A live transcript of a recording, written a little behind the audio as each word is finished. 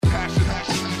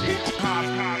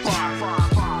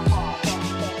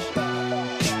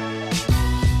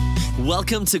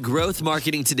Welcome to Growth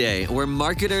Marketing Today, where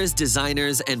marketers,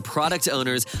 designers, and product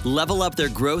owners level up their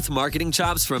growth marketing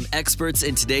chops from experts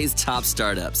in today's top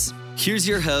startups. Here's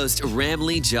your host,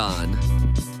 Ramlee John.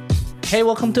 Hey,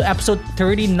 welcome to episode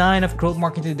 39 of Growth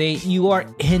Marketing Today. You are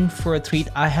in for a treat.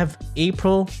 I have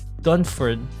April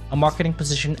Dunford, a marketing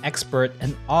position expert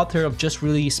and author of just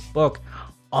released book,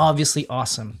 Obviously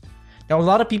Awesome. Now, a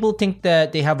lot of people think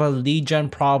that they have a lead gen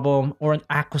problem or an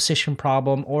acquisition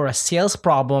problem or a sales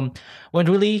problem, when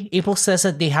really April says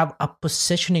that they have a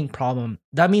positioning problem.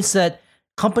 That means that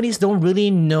companies don't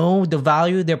really know the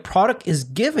value their product is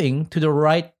giving to the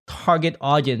right target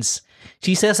audience.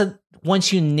 She says that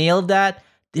once you nail that,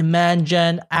 demand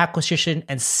gen, acquisition,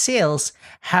 and sales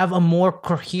have a more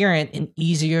coherent and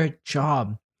easier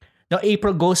job. Now,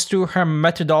 April goes through her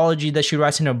methodology that she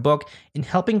writes in her book in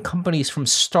helping companies from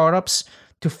startups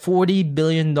to $40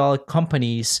 billion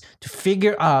companies to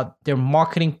figure out their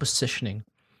marketing positioning.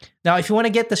 Now, if you want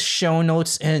to get the show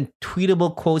notes and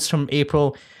tweetable quotes from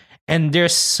April, and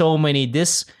there's so many,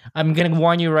 I'm going to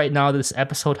warn you right now, this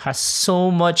episode has so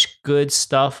much good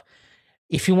stuff.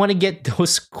 If you want to get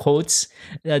those quotes,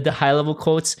 the high-level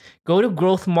quotes, go to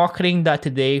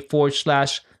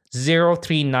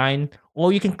growthmarketing.today/039,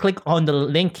 or you can click on the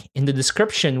link in the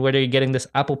description, whether you're getting this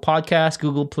Apple Podcast,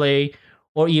 Google Play,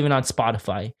 or even on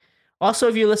Spotify. Also,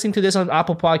 if you're listening to this on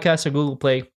Apple Podcasts or Google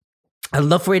Play, I'd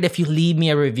love for it if you leave me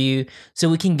a review so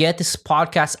we can get this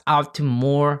podcast out to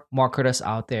more marketers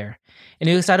out there.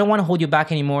 Anyways, I don't want to hold you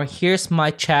back anymore. Here's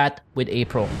my chat with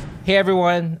April. Hey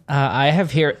everyone, I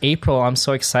have here April. I'm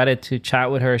so excited to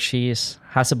chat with her. She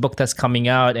has a book that's coming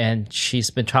out and she's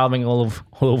been traveling all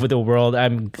over the world.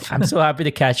 I'm so happy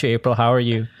to catch you, April. How are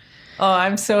you? Oh,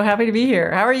 I'm so happy to be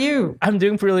here. How are you? I'm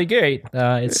doing really great.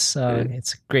 It's a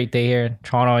great day here in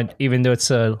Toronto, even though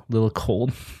it's a little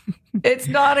cold. It's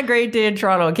not a great day in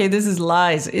Toronto. Okay, this is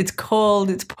lies. It's cold.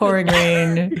 It's pouring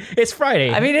rain. It's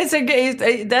Friday. I mean,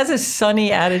 that's a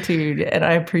sunny attitude, and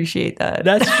I appreciate that.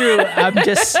 That's true.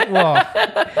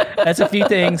 That's a few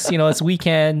things. You know, it's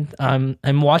weekend. I'm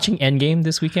watching Endgame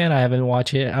this weekend. I haven't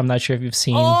watched it. I'm not sure if you've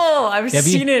seen. Oh, I've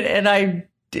seen it, and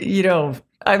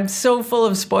I'm so full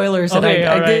of spoilers that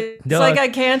it's like I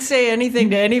can't say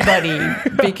anything to anybody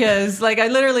because I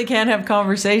literally can't have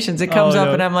conversations. It comes up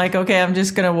and I'm like, okay, I'm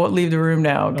just going to leave the room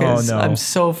now because I'm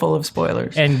so full of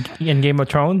spoilers. And in Game of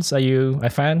Thrones, are you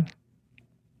a fan?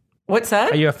 What's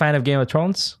that? Are you a fan of Game of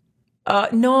Thrones?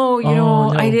 No,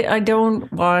 I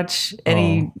don't watch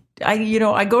any.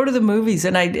 I go to the movies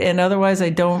and otherwise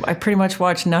I don't. I pretty much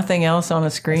watch nothing else on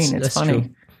a screen. It's funny. True.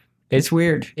 It's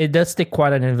weird. It does take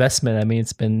quite an investment. I mean,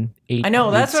 it's been 8 I know.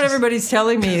 That's what everybody's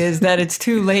telling me is that it's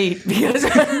too late because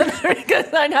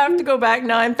I'd have to go back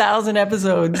 9,000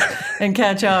 episodes and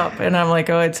catch up. And I'm like,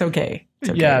 oh, it's okay.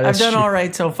 It's okay. Yeah, I've done all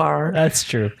right so far. That's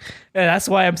true. And that's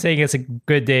why I'm saying it's a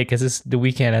good day because the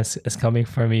weekend is coming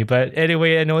for me. But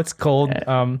anyway, I know it's cold.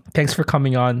 Thanks for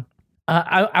coming on.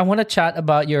 I want to chat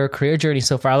about your career journey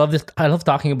so far. I love this. I love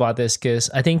talking about this because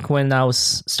I think when I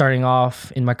was starting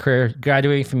off in my career,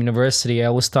 graduating from university, I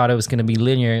always thought it was going to be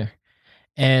linear,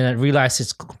 and I realized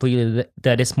it's completely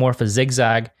that it's more of a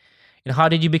zigzag. And how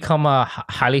did you become a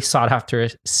highly sought after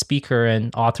speaker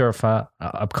and author of an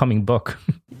upcoming book?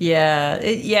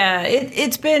 It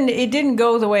didn't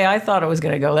go the way I thought it was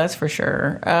going to go. That's for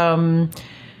sure.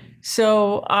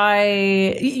 So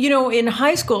in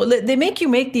high school, they make you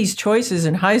make these choices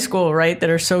in high school, right?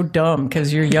 That are so dumb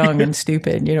because you're young and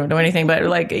stupid. You don't know anything.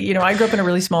 But I grew up in a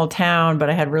really small town, but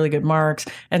I had really good marks.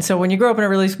 And so when you grow up in a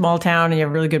really small town and you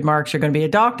have really good marks, you're going to be a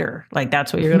doctor.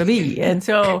 That's what you're going to be. And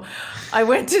so I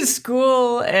went to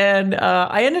school and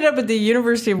I ended up at the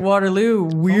University of Waterloo,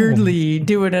 weirdly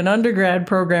doing an undergrad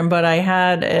program, but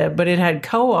it had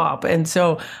co-op. And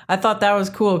so I thought that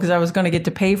was cool because I was going to get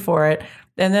to pay for it.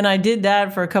 And then I did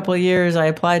that for a couple of years. I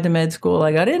applied to med school.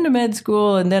 I got into med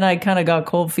school, and then I kind of got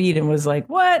cold feet and was like,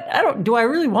 what? Do I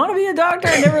really want to be a doctor?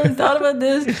 I never really thought about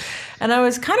this. And I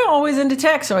was kind of always into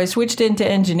tech, so I switched into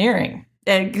engineering.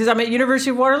 And because I'm at University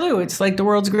of Waterloo, it's the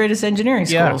world's greatest engineering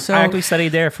school. Yeah, so I actually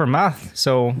studied there for math.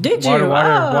 So did you?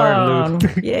 Waterloo.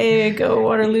 Yay, go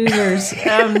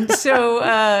Waterloosers. So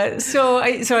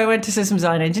I went to systems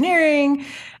design engineering,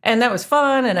 and that was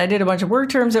fun. And I did a bunch of work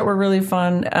terms that were really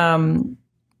fun.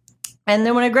 And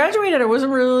then when I graduated, I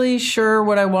wasn't really sure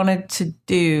what I wanted to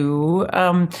do.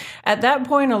 At that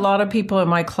point, a lot of people in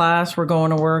my class were going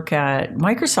to work at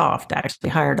Microsoft. Actually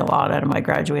hired a lot out of my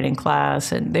graduating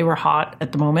class, and they were hot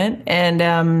at the moment.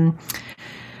 And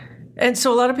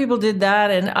so a lot of people did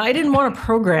that, and I didn't want to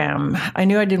program. I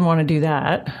knew I didn't want to do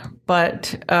that,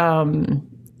 but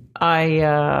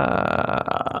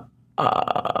I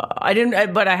I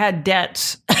didn't, but I had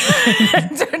debts,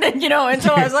 and so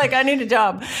I was like, I need a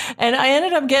job. And I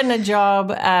ended up getting a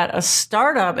job at a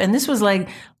startup. And this was like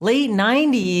late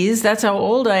 90s. That's how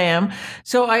old I am.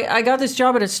 So I got this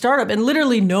job at a startup, and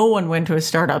literally no one went to a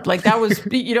startup. Like that was,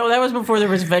 that was before there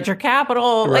was venture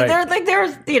capital. Right.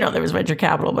 There was venture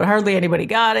capital, but hardly anybody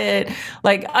got it.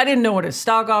 Like I didn't know what a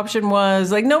stock option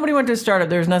was. Like nobody went to a startup.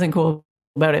 There was nothing cool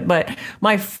about it. But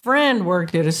my friend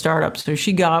worked at a startup, so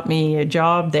she got me a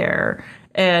job there.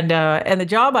 And the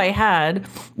job I had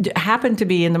happened to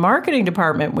be in the marketing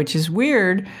department, which is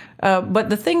weird. But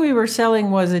the thing we were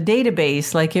selling was a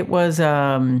database. Like it was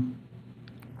a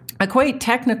quite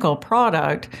technical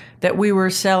product that we were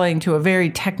selling to a very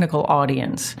technical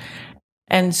audience.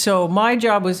 And so my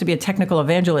job was to be a technical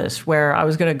evangelist, where I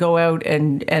was going to go out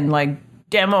and like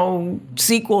demo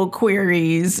SQL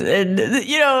queries and,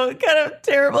 kind of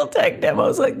terrible tech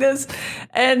demos like this.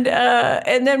 And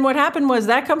then what happened was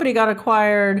that company got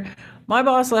acquired. My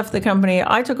boss left the company.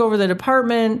 I took over the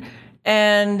department.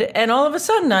 And all of a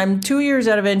sudden, I'm 2 years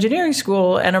out of engineering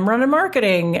school, and I'm running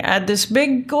marketing at this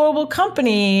big global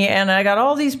company. And I got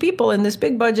all these people in this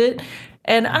big budget.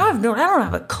 And I don't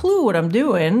have a clue what I'm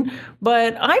doing,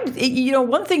 but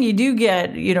one thing you do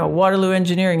get, Waterloo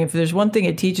Engineering, if there's one thing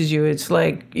it teaches you, it's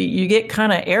like you get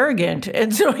kind of arrogant.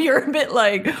 And so you're a bit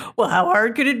like, well, how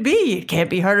hard could it be? It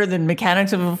can't be harder than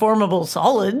mechanics of formable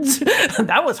solids.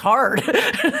 That was hard.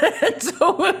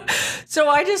 So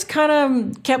I just kind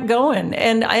of kept going.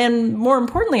 And more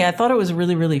importantly, I thought it was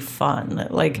really, really fun.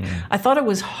 Like, I thought it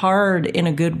was hard in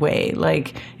a good way.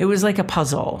 Like, it was like a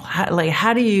puzzle.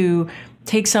 How do you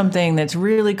take something that's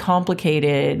really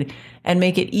complicated and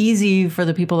make it easy for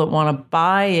the people that want to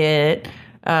buy it,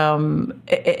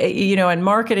 and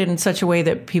market it in such a way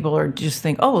that people are just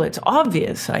think, oh, it's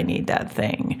obvious I need that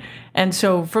thing. And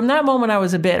so from that moment, I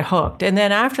was a bit hooked. And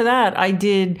then after that, I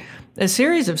did a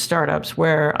series of startups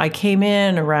where I came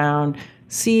in around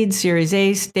seed, Series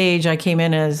A stage. I came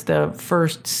in as the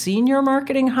first senior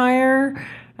marketing hire,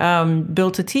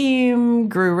 built a team,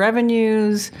 grew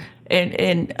revenues.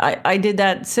 And I did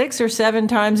that 6 or 7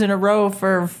 times in a row.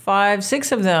 For 5,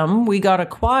 6 of them, we got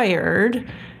acquired.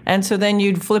 And so then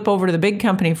you'd flip over to the big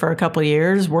company for a couple of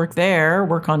years, work there,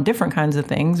 work on different kinds of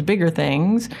things, bigger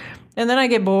things. And then I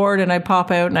get bored and I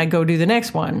pop out and I go do the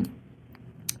next one.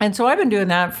 And so I've been doing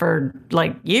that for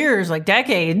like years, like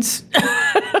decades.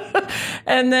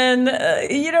 And then,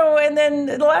 and then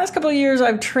the last couple of years,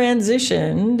 I've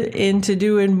transitioned into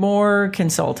doing more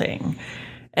consulting.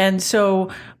 And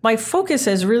so my focus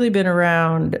has really been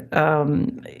around, I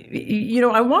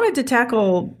wanted to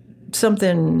tackle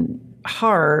something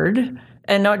hard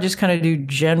and not just kind of do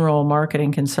general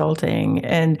marketing consulting.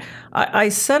 And I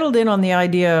settled in on the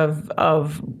idea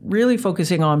of really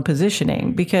focusing on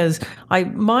positioning, because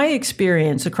my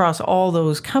experience across all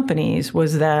those companies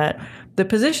was that the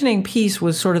positioning piece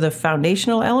was sort of the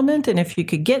foundational element. And if you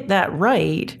could get that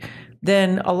right,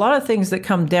 then a lot of things that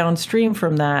come downstream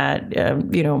from that,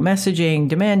 messaging,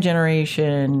 demand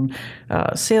generation,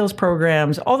 sales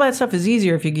programs, all that stuff is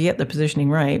easier if you get the positioning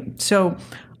right. So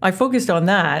I focused on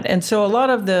that. And so a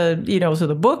lot of so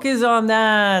the book is on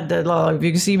that. If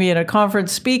you can see me at a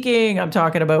conference speaking, I'm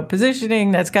talking about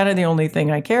positioning. That's kind of the only thing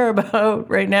I care about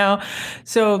right now.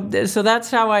 So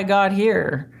that's how I got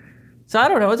here. So I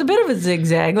don't know. It's a bit of a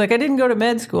zigzag. Like I didn't go to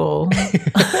med school.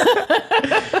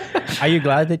 Are you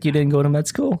glad that you didn't go to med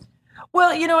school?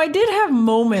 Well, I did have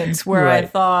moments where I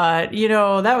thought,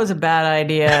 that was a bad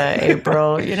idea,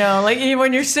 April. Like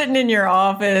when you're sitting in your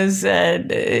office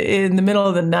in the middle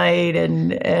of the night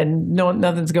and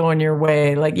nothing's going your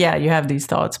way. Like, yeah, you have these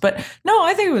thoughts. But no,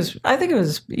 I think it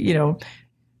was,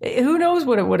 who knows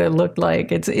what it would have looked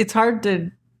like. It's hard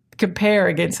to compare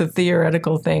against a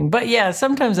theoretical thing. But yeah,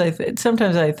 sometimes I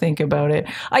think about it.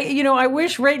 I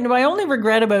wish my only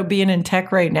regret about being in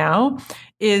tech right now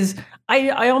is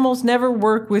I almost never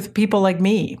work with people like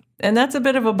me. And that's a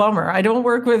bit of a bummer. I don't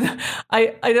work with,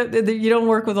 you don't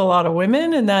work with a lot of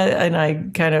women, and I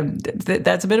kind of,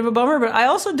 that's a bit of a bummer, but I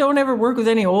also don't ever work with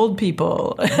any old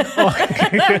people.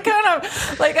 I'm kind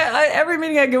of like, every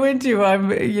meeting I go into, I'm,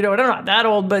 I'm not that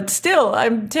old, but still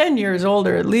I'm 10 years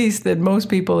older at least than most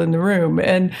people in the room.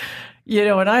 And,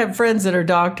 and I have friends that are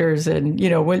doctors, and,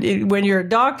 when you're a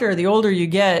doctor, the older you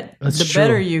get,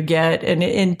 better you get. And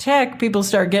in tech, people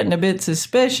start getting a bit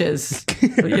suspicious.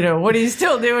 What are you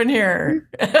still doing here?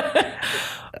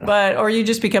 Or you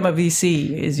just become a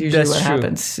VC is usually what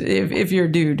happens if you're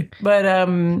a dude. But,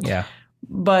 yeah.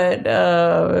 But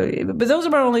those are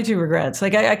my only two regrets.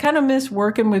 Like I kind of miss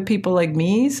working with people like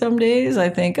me. Some days I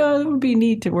think, oh, it would be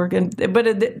neat to work in.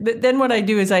 But then what I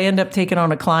do is I end up taking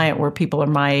on a client where people are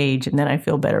my age, and then I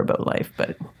feel better about life.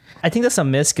 But I think that's a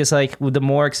miss because like the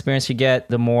more experience you get,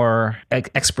 the more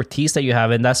expertise that you have.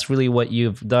 And that's really what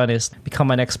you've done is become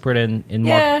an expert in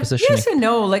market positioning. Yes and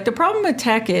no. Like the problem with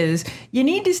tech is you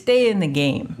need to stay in the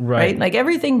game, right? Like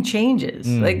everything changes.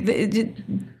 Like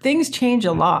things change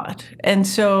a lot. And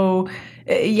so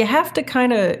you have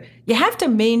to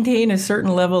maintain a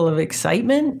certain level of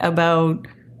excitement about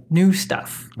new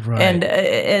stuff. Right.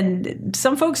 And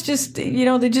some folks just,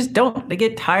 they just don't. They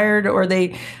get tired or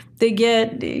they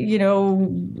get,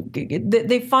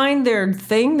 they find their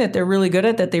thing that they're really good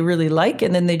at, that they really like,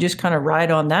 and then they just kind of ride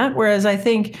on that. Whereas I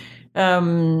think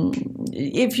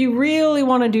if you really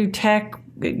want to do tech,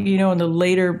 in the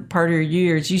later part of your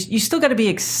years, you still got to be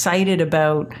excited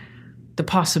about the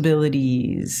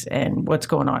possibilities and what's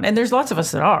going on. And there's lots of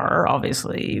us that are,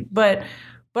 obviously, but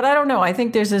I don't know. I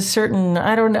think there's a certain,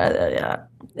 I don't know.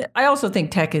 I also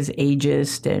think tech is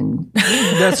ageist, and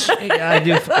I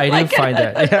do find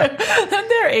that. Yeah.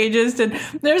 They're ageist, and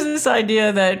there's this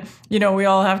idea that we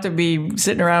all have to be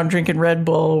sitting around drinking Red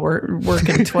Bull, we're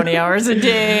working 20 hours a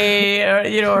day,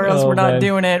 or else we're not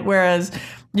doing it. Whereas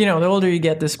the older you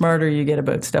get, the smarter you get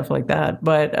about stuff like that.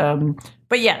 But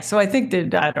yeah, so I think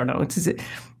that I don't know.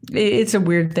 It's a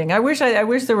weird thing. I wish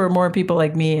there were more people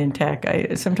like me in tech.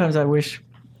 Sometimes I wish.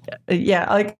 Yeah,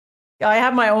 like I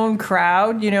have my own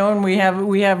crowd, and we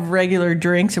have regular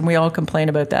drinks, and we all complain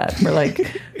about that. We're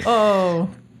like, oh,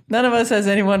 none of us has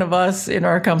any one of us in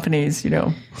our companies,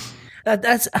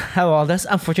 That's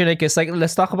unfortunate because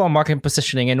let's talk about marketing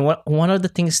positioning. And one of the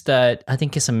things that I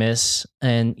think is a miss,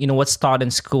 and what's taught in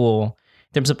school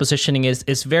in terms of positioning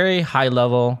is very high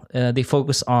level. They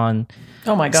focus on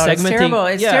oh my god, it's terrible.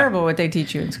 It's terrible what they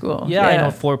teach you in school. Yeah,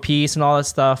 4Ps and all that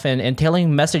stuff, and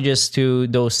tailoring messages to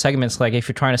those segments. Like if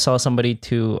you're trying to sell somebody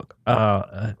to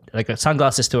like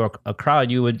sunglasses to a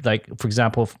crowd, you would for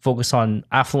example, focus on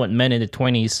affluent men in the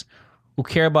 20s who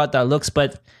care about that looks,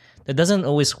 but that doesn't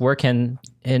always work. And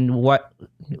what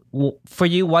for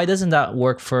you? Why doesn't that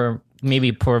work for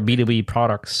B2B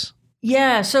products?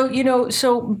 Yeah, so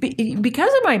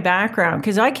because of my background,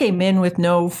 because I came in with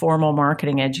no formal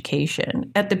marketing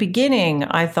education at the beginning,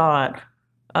 I thought,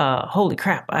 holy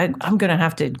crap, I'm going to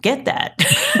have to get that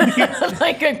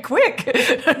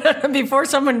quick before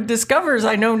someone discovers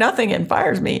I know nothing and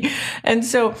fires me. And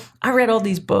so I read all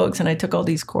these books and I took all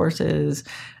these courses.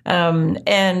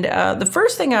 The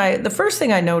first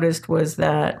thing I noticed was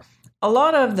that a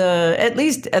lot of at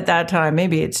least at that time,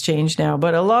 maybe it's changed now,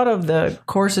 but a lot of the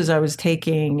courses I was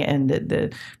taking and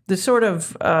the sort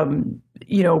of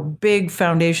big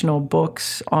foundational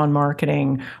books on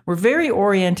marketing were very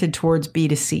oriented towards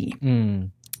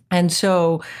B2C. And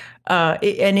so,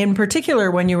 and in particular,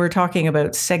 when you were talking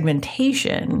about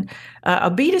segmentation,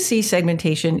 a B2C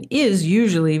segmentation is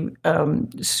usually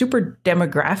super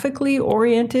demographically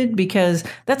oriented because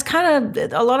that's kind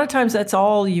of, a lot of times that's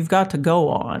all you've got to go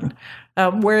on.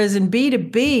 Whereas in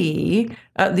B2B,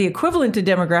 the equivalent to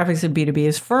demographics in B2B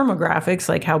is firmographics,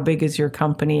 like how big is your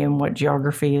company and what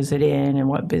geography is it in and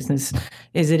what business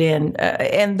is it in.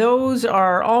 And those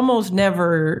are almost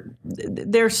never,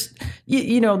 they're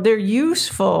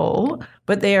useful,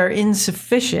 but they are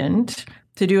insufficient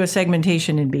to do a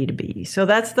segmentation in B2B. So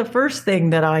that's the first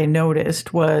thing that I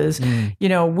noticed was,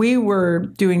 we were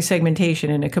doing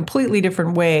segmentation in a completely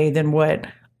different way than what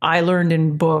I learned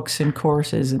in books and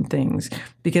courses and things,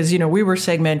 because, we were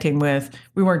segmenting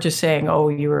we weren't just saying, oh,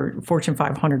 you're a Fortune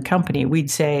 500 company. We'd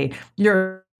say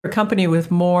you're a company with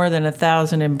more than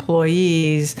 1,000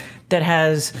 employees that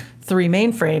has 3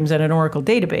 mainframes and an Oracle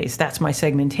database. That's my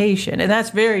segmentation. And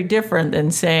that's very different than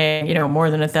saying,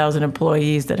 more than 1,000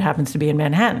 employees that happens to be in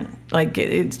Manhattan. Like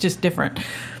it's just different.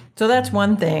 So that's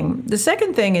one thing. The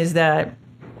second thing is that,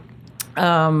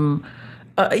 on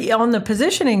the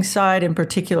positioning side in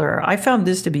particular, I found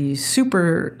this to be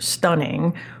super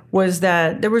stunning, was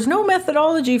that there was no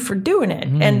methodology for doing it.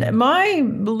 And my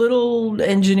little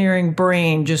engineering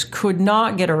brain just could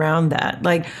not get around that.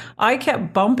 Like I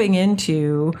kept bumping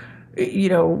into,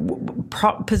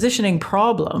 positioning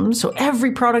problems. So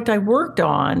every product I worked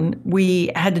on, we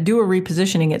had to do a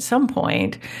repositioning at some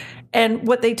point. And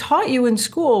what they taught you in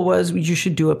school was you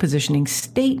should do a positioning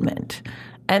statement.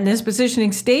 And this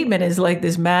positioning statement is like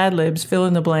this Mad Libs fill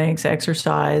in the blanks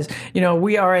exercise.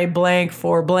 We are a blank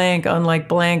for blank, unlike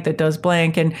blank that does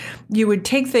blank. And you would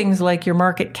take things like your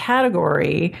market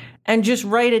category and just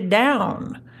write it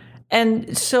down.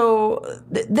 And so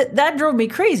that drove me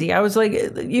crazy. I was like,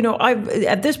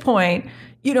 at this point,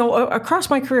 across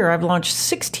my career, I've launched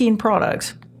 16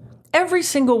 products. Every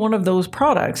single one of those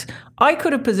products, I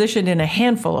could have positioned in a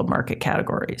handful of market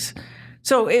categories.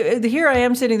 So here I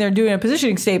am sitting there doing a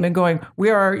positioning statement going,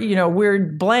 we're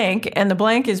blank, and the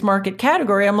blank is market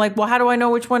category. I'm like, well, how do I know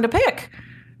which one to pick?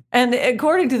 And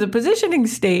according to the positioning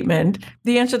statement,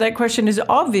 the answer to that question is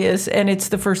obvious, and it's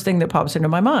the first thing that pops into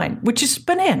my mind, which is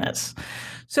bananas.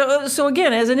 So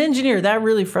again, as an engineer, that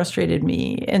really frustrated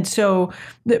me. And so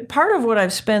part of what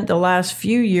I've spent the last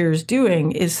few years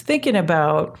doing is thinking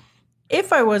about,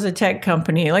 if I was a tech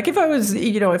company, like if I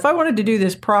wanted to do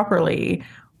this properly,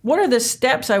 what are the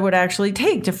steps I would actually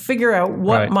take to figure out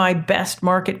what my best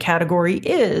market category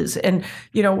is? And,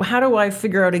 how do I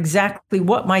figure out exactly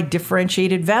what my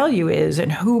differentiated value is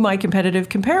and who my competitive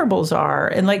comparables are?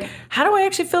 And how do I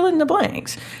actually fill in the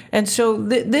blanks? And so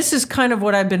this is kind of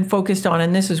what I've been focused on.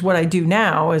 And this is what I do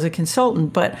now as a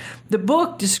consultant. But the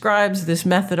book describes this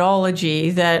methodology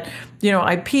that,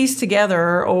 I pieced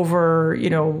together over,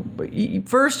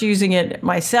 first using it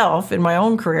myself in my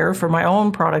own career for my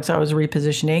own products I was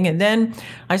repositioning. And then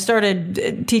I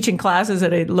started teaching classes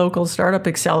at a local startup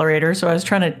accelerator. So I was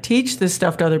trying to teach this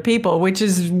stuff to other people, which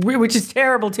is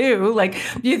terrible too. Like,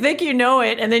 you think you know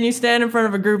it, and then you stand in front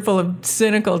of a group full of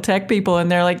cynical tech people,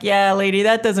 and they're like, yeah, lady,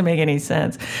 that doesn't make any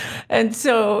sense. And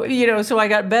so, so I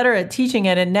got better at teaching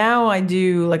it. And now I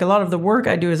do, a lot of the work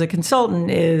I do as a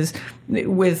consultant is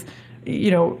with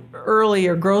early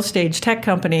or growth stage tech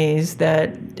companies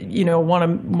that,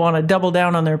 want to double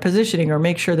down on their positioning or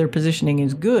make sure their positioning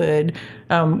is good.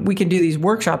 We can do these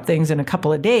workshop things in a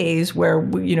couple of days where,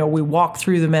 we walk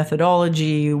through the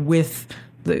methodology with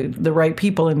the right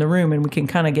people in the room, and we can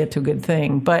kind of get to a good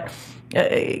thing. But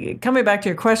coming back to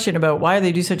your question about why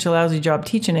they do such a lousy job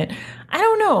teaching it, I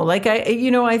don't know.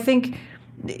 I think,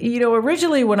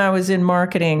 originally when I was in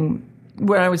marketing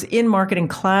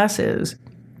classes,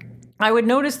 I would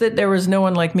notice that there was no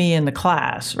one like me in the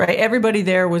class, right? Everybody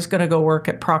there was going to go work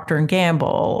at Procter &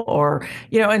 Gamble or,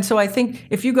 and so I think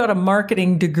if you got a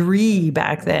marketing degree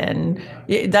back then,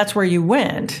 that's where you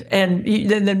went. And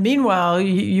then meanwhile,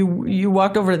 you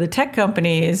walked over to the tech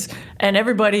companies and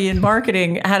everybody in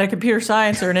marketing had a computer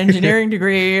science or an engineering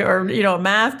degree or, a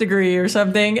math degree or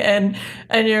something. And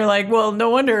you're like, well, no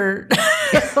wonder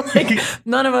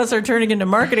none of us are turning into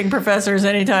marketing professors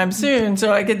anytime soon.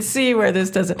 So I could see where this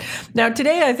doesn't. Now,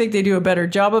 today, I think they do a better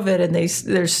job of it, and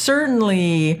there's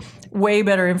certainly way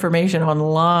better information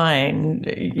online,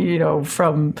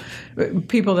 from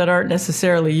people that aren't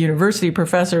necessarily university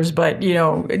professors, but,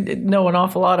 know an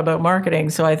awful lot about marketing.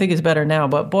 So I think it's better now.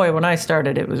 But boy, when I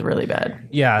started, it was really bad.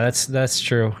 Yeah, that's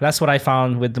true. That's what I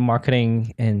found with the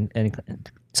marketing and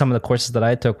some of the courses that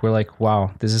I took were like,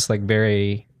 wow, this is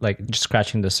very just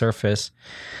scratching the surface.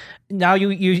 Now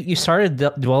you started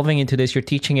delving into this. You're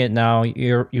teaching it now.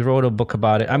 You wrote a book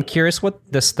about it. I'm curious what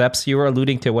the steps you were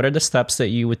alluding to. What are the steps that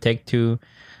you would take to,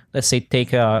 let's say,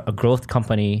 take a growth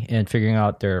company and figuring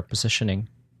out their positioning?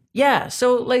 Yeah.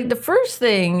 So the first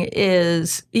thing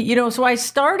is, so I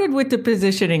started with the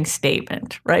positioning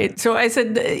statement, right? So I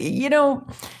said,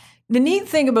 the neat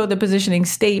thing about the positioning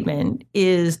statement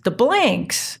is the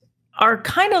blanks are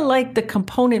kind of like the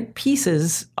component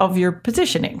pieces of your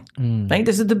positioning, right?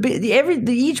 This is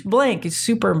each blank is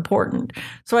super important.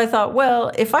 So I thought,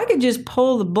 well, if I could just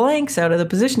pull the blanks out of the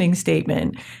positioning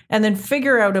statement and then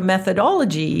figure out a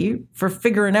methodology for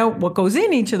figuring out what goes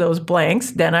in each of those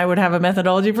blanks, then I would have a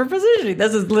methodology for positioning.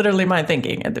 This is literally my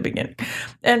thinking at the beginning.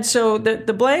 And so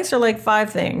the blanks are like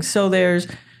 5 things. So there's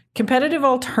competitive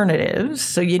alternatives.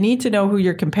 So you need to know who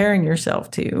you're comparing yourself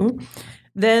to.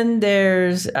 Then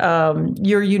there's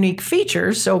your unique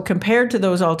features. So compared to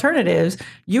those alternatives,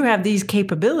 you have these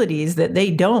capabilities that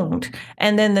they don't.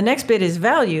 And then the next bit is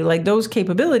value. Those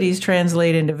capabilities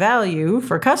translate into value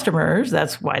for customers.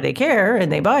 That's why they care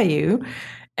and they buy you.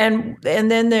 And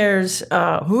then there's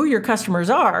who your customers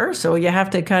are. So you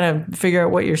have to kind of figure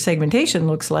out what your segmentation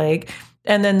looks like.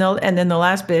 And then the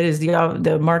last bit is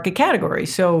the market category.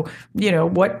 So,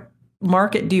 what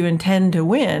market do you intend to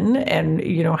win, and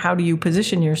how do you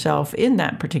position yourself in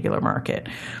that particular market?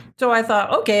 So I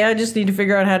thought, okay, I just need to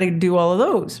figure out how to do all of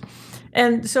those.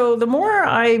 And so the more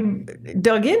I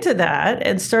dug into that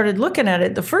and started looking at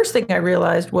it, the first thing I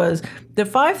realized was the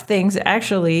 5 things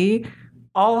actually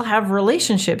all have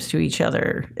relationships to each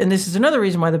other. And this is another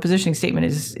reason why the positioning statement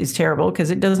is terrible,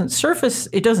 because it doesn't surface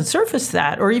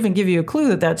that or even give you a clue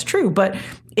that that's true, but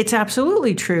it's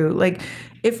absolutely true.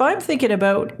 If I'm thinking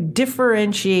about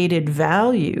differentiated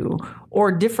value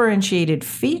or differentiated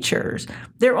features,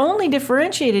 they're only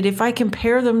differentiated if I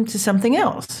compare them to something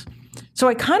else. So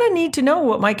I kind of need to know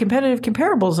what my competitive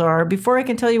comparables are before I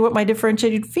can tell you what my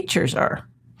differentiated features are.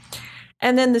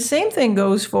 And then the same thing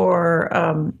goes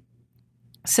for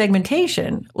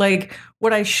segmentation. Like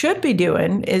what I should be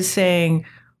doing is saying,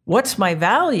 what's my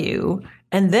value?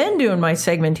 And then doing my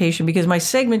segmentation, because my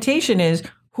segmentation is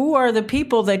who are the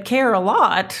people that care a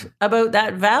lot about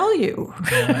that value?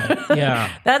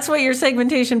 Yeah. That's what your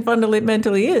segmentation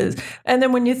fundamentally is. And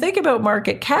then when you think about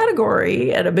market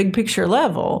category at a big picture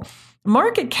level,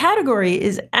 market category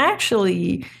is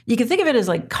actually, you can think of it as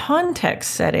like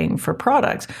context setting for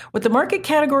products. What the market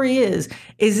category is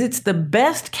it's the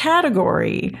best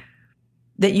category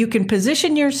that you can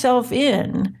position yourself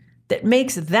in that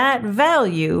makes that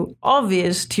value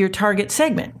obvious to your target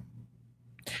segment.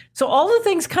 So all the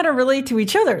things kind of relate to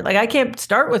each other. Like I can't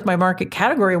start with my market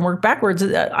category and work backwards.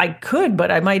 I could,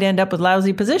 but I might end up with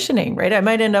lousy positioning, right? I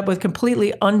might end up with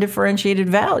completely undifferentiated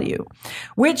value,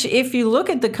 which if you look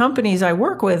at the companies I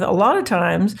work with, a lot of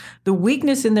times the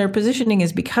weakness in their positioning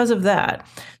is because of that.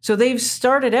 So they've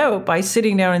started out by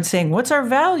sitting down and saying, what's our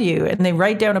value? And they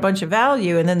write down a bunch of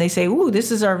value and then they say, ooh, this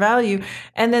is our value.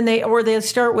 And then they'll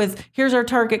start with, here's our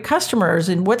target customers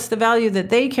and what's the value that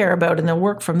they care about, and they'll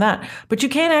work from that. But you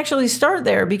can't actually start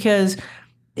there because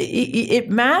it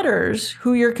matters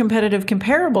who your competitive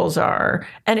comparables are.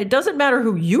 And it doesn't matter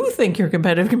who you think your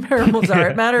competitive comparables are.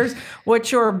 It matters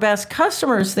what your best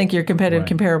customers think your competitive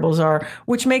comparables are,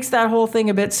 which makes that whole thing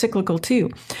a bit cyclical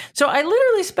too. So I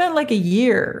literally spent like a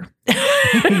year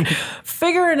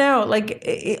figuring out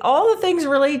like all the things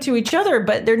relate to each other,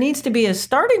 but there needs to be a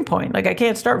starting point. Like I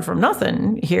can't start from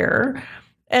nothing here.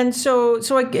 And so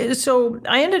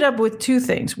I ended up with two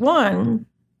things. One,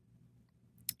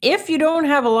 if you don't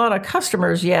have a lot of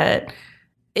customers yet,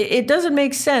 it doesn't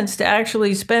make sense to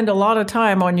actually spend a lot of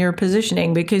time on your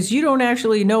positioning because you don't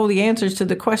actually know the answers to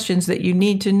the questions that you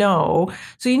need to know.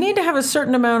 So you need to have a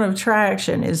certain amount of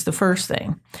traction is the first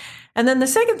thing. And then the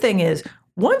second thing is,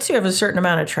 once you have a certain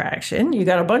amount of traction, you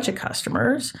got a bunch of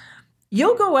customers,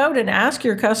 you'll go out and ask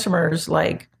your customers,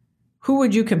 like, who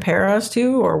would you compare us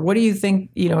to? Or what do you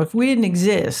think, if we didn't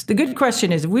exist? The good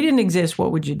question is, if we didn't exist,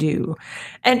 what would you do?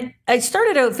 And I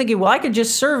started out thinking, well, I could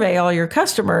just survey all your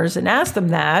customers and ask them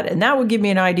that, and that would give me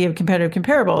an idea of competitive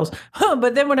comparables.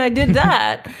 But then when I did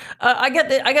that, I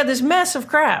got this mess of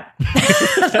crap.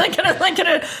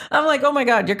 I'm like, oh my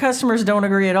God, your customers don't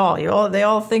agree at all. They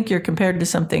all think you're compared to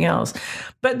something else.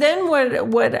 But then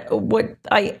what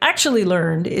I actually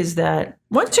learned is that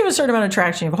once you have a certain amount of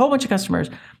traction, you have a whole bunch of customers.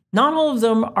 Not all of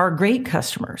them are great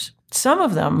customers. Some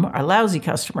of them are lousy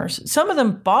customers. Some of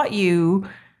them bought you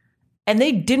and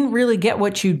they didn't really get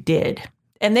what you did.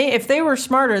 And if they were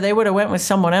smarter, they would have went with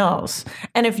someone else.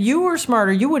 And if you were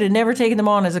smarter, you would have never taken them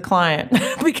on as a client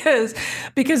because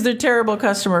they're terrible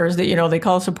customers that, they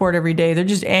call support every day. They're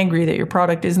just angry that your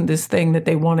product isn't this thing that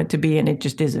they want it to be, and it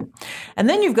just isn't. And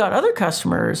then you've got other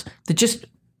customers that just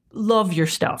love your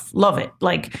stuff, love it.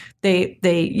 Like they,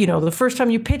 the first time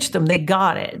you pitched them, they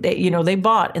got it. They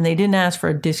bought and they didn't ask for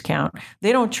a discount.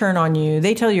 They don't churn on you.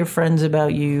 They tell your friends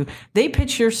about you. They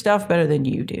pitch your stuff better than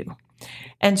you do.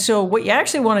 And so what you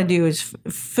actually want to do is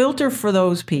filter for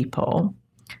those people,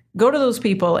 go to those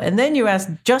people, and then you ask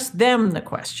just them the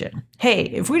question. Hey,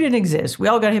 if we didn't exist, we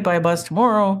all got hit by a bus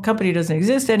tomorrow, company doesn't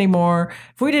exist anymore.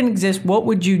 If we didn't exist, what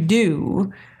would you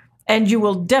do? And you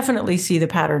will definitely see the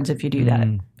patterns if you do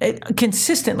that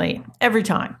consistently every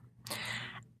time.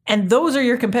 And those are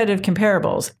your competitive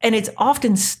comparables. And it's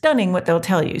often stunning what they'll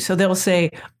tell you. So they'll say,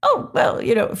 oh, well,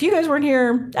 if you guys weren't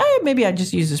here, maybe I'd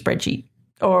just use a spreadsheet.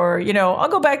 Or, I'll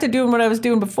go back to doing what I was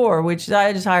doing before, which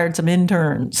I just hired some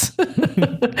interns.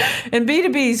 And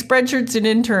B2B, spreadsheets and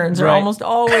interns are almost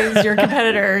always your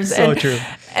competitors. So true.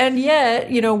 And yet,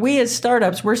 we as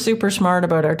startups, we're super smart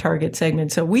about our target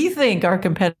segment. So we think our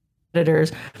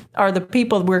competitors are the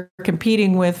people we're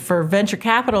competing with for venture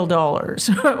capital dollars,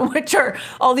 which are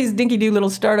all these dinky-doo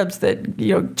little startups that,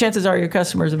 chances are your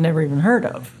customers have never even heard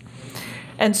of.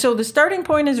 And so the starting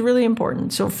point is really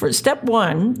important. So for step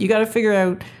one, you got to figure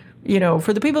out,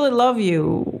 for the people that love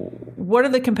you, what are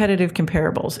the competitive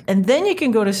comparables? And then you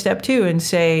can go to step two and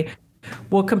say,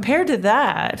 well, compared to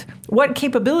that, what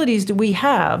capabilities do we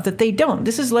have that they don't?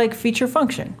 This is like feature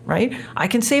function, right? I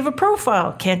can save a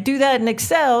profile. Can't do that in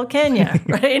Excel, can you?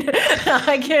 Right?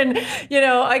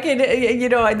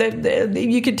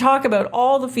 You can talk about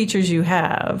all the features you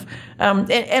have.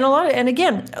 And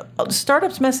again,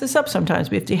 startups mess this up sometimes.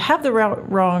 But if you have the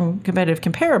wrong competitive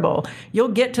comparable, you'll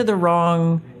get to the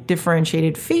wrong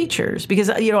differentiated features. Because,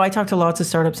 I talk to lots of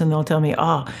startups and they'll tell me,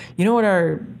 what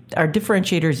our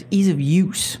differentiator is ease of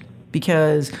use.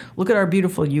 because look at our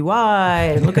beautiful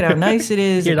UI and look at how nice it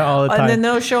is. Hear that all the time. And then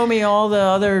they'll show me all the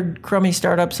other crummy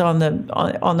startups on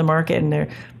the market, and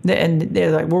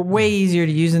they're like, we're way easier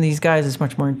to use than these guys. It's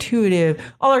much more intuitive.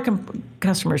 All our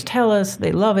customers tell us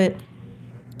they love it,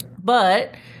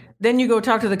 but then you go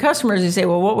talk to the customers and say,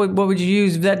 well, what would you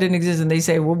use if that didn't exist? And they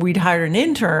say, well, we'd hire an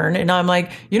intern. And I'm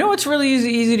like, it's really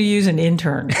easy to use an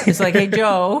intern. It's like, hey,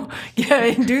 Joe,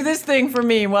 do this thing for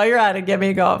me while you're at it. Get me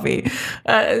a coffee.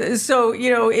 So,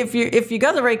 if you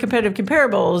got the right competitive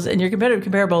comparables and your competitive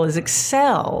comparable is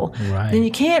Excel, then you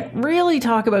can't really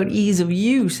talk about ease of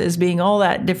use as being all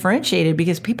that differentiated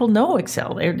because people know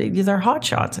Excel. They're hot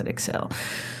shots at Excel.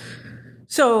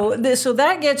 So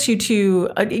that gets you to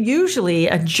usually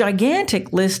a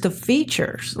gigantic list of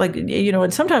features. Like,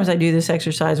 and sometimes I do this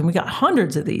exercise and we got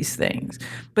hundreds of these things.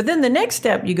 But then the next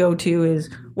step you go to is,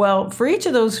 well, for each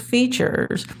of those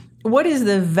features, what is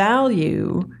the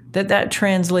value that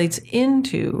translates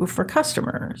into for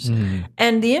customers?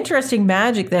 And the interesting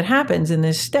magic that happens in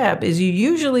this step is you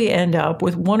usually end up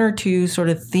with one or two sort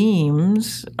of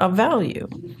themes of value.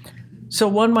 So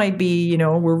one might be,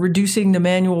 we're reducing the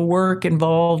manual work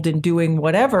involved in doing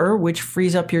whatever, which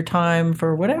frees up your time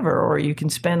for whatever, or you can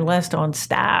spend less on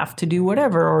staff to do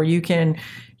whatever, or you can,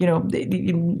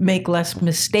 make less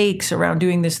mistakes around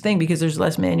doing this thing because there's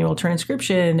less manual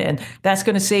transcription, and that's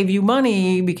going to save you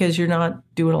money because you're not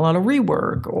doing a lot of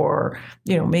rework or,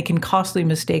 making costly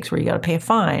mistakes where you got to pay a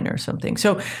fine or something.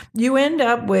 So you end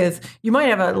up with, you might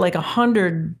have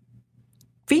 100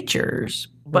 features,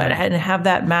 but have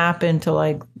that map into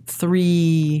like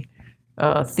 3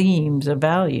 themes of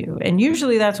value. And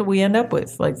usually that's what we end up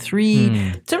with, like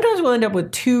 3. Sometimes we'll end up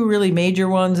with 2 really major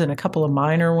ones and a couple of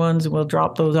minor ones, and we'll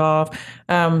drop those off.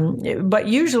 But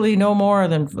usually no more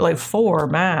than like 4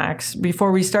 max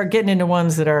before we start getting into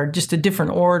ones that are just a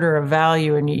different order of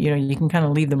value. And, you can kind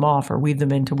of leave them off or weave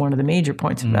them into one of the major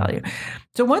points of value.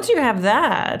 So once you have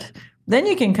that, then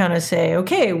you can kind of say,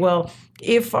 okay, well,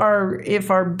 if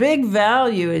our big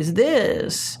value is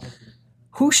this,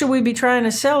 who should we be trying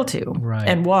to sell to,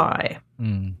 and why?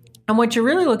 And what you're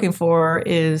really looking for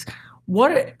is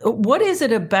what is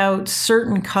it about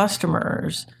certain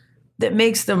customers that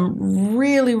makes them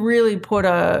really, really put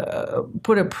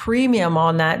a premium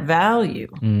on that value.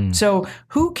 So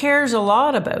who cares a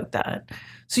lot about that?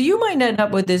 So you might end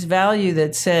up with this value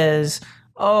that says,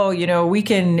 we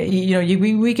can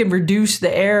reduce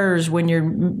the errors when you're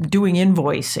doing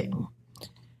invoicing.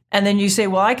 And then you say,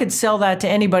 well, I could sell that to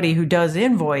anybody who does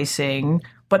invoicing,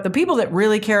 but the people that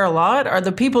really care a lot are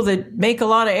the people that make a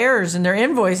lot of errors in their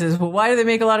invoices. Well, why do they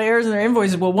make a lot of errors in their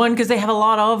invoices? Well, one, because they have a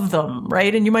lot of them,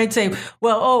 right? And you might say,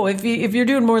 well, if you're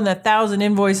doing more than 1,000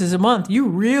 invoices a month, you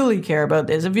really care about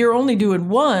this. If you're only doing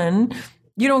one,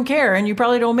 you don't care, and you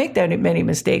probably don't make that many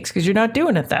mistakes because you're not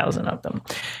doing 1,000 of them.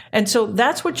 And so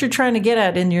that's what you're trying to get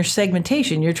at in your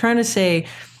segmentation. You're trying to say,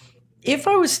 if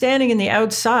I was standing in the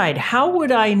outside, how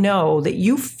would I know that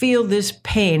you feel this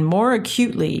pain more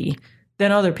acutely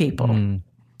than other people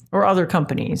or other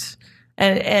companies?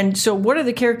 And so what are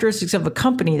the characteristics of a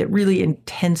company that really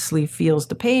intensely feels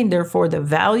the pain? Therefore, the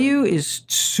value is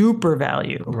super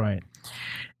value. Right.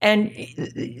 And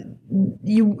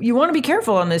you want to be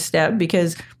careful on this step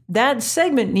because that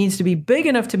segment needs to be big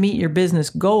enough to meet your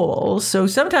business goals. So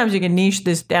sometimes you can niche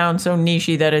this down so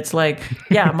nichey that it's like,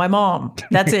 yeah, my mom,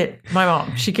 that's it. My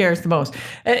mom, she cares the most.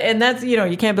 And that's,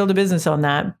 you can't build a business on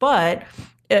that. But,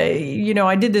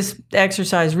 I did this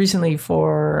exercise recently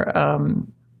for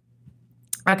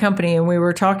a company, and we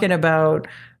were talking about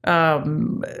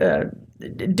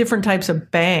different types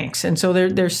of banks. And so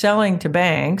they're selling to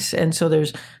banks. And so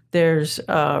there's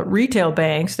retail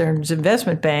banks, there's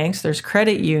investment banks, there's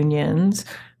credit unions.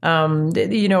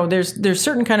 There's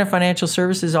certain kind of financial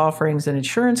services offerings that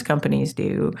insurance companies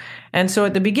do. And so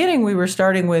at the beginning, we were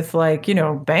starting with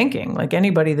banking, like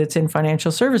anybody that's in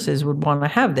financial services would want to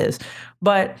have this.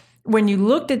 But when you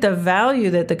looked at the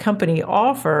value that the company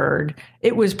offered,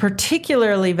 it was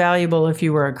particularly valuable if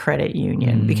you were a credit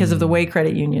union because of the way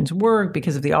credit unions work,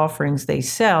 because of the offerings they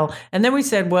sell. And then we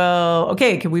said, well,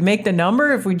 okay, can we make the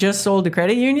number if we just sold to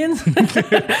credit unions?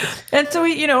 And so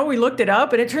we looked it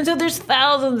up, and it turns out there's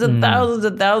thousands and thousands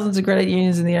and thousands of credit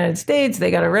unions in the United States. They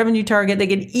got a revenue target.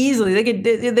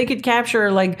 They could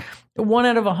capture like 1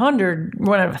 out of 100,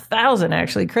 1 out of 1,000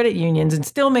 actually credit unions and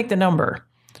still make the number.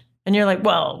 And you're like,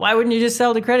 well, why wouldn't you just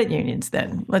sell to credit unions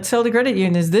then? Let's sell to credit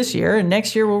unions this year, and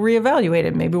next year we'll reevaluate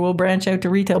it. Maybe we'll branch out to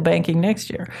retail banking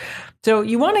next year. So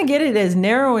you want to get it as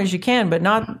narrow as you can, but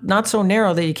not so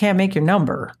narrow that you can't make your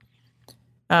number.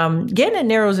 getting it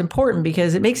narrow is important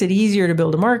because it makes it easier to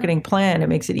build a marketing plan. It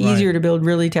makes it easier to build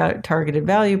really targeted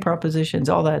value propositions,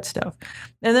 all that stuff.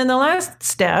 And then the last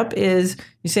step is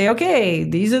you say, okay,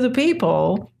 these are the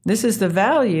people. This is the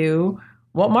value.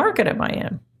 What market am I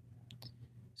in?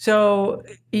 So,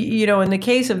 in the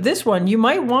case of this one, you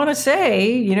might want to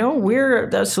say, we're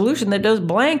the solution that does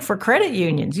blank for credit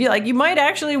unions. You might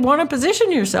actually want to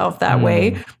position yourself that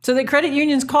way so that credit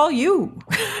unions call you.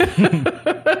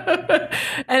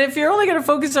 And if you're only going to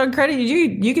focus on credit,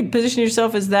 you could position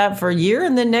yourself as that for a year.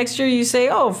 And then next year you say,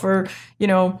 for,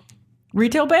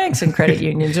 retail banks and credit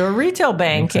unions, or retail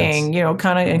banking,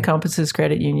 kind of encompasses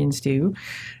credit unions too.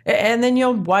 And then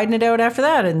you'll widen it out after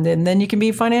that. And then you can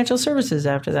be financial services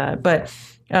after that. But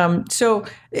so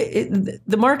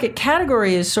the market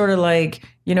category is sort of like,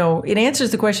 it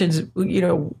answers the questions,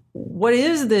 what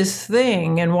is this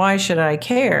thing and why should I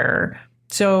care?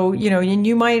 So, and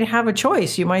you might have a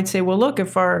choice. You might say, well, look,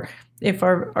 if our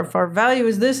value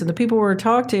is this and the people we're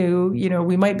talking to,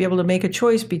 we might be able to make a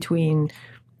choice between,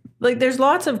 like, there's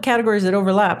lots of categories that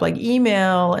overlap, like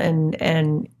email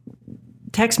and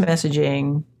text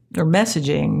messaging or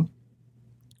messaging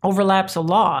overlaps a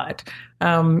lot.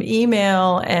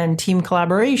 Email and team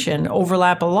collaboration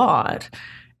overlap a lot.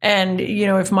 And,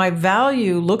 if my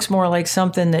value looks more like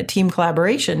something that team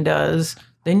collaboration does,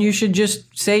 then you should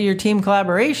just say your team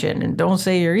collaboration and don't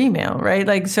say your email, right?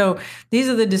 Like, so these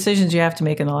are the decisions you have to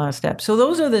make in the last step. So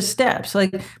those are the steps.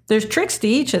 Like, there's tricks to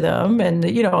each of them, and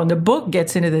and the book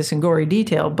gets into this in gory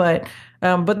detail, but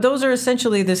those are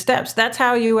essentially the steps. That's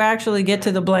how you actually get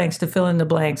to the blanks, to fill in the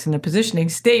blanks in the positioning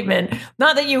statement.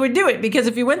 Not that you would do it, because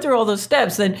if you went through all those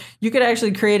steps, then you could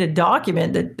actually create a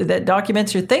document that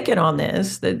documents your thinking on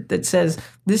this, that says,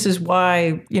 this is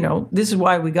why, this is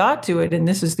why we got to it, and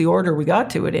this is the order we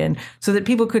got to it in, so that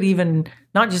people could even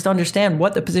not just understand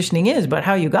what the positioning is, but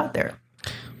how you got there.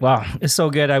 Wow, it's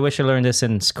so good. I wish I learned this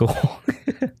in school.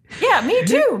 Yeah, me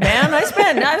too, man.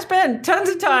 I spent tons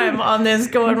of time on this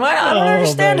going, well, I don't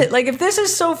understand it. Like, if this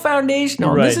is so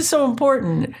foundational, this is so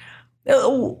important,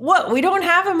 what, we don't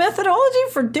have a methodology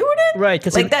for doing it? Right.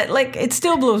 It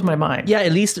still blows my mind. Yeah,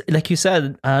 at least, like you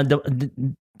said,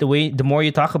 the more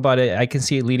you talk about it, I can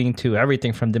see it leading to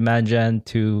everything from demand gen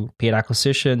to paid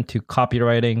acquisition to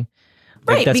copywriting.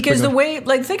 Right, because the way,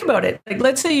 like, think about it. Like,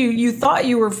 let's say you thought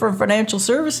you were for financial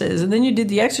services, and then you did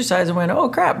the exercise and went, oh,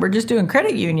 crap, we're just doing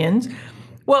credit unions.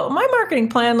 Well, my marketing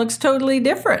plan looks totally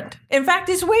different. In fact,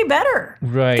 it's way better.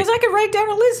 Right. Because I could write down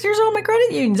a list. Here's all my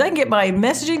credit unions. I can get my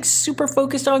messaging super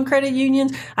focused on credit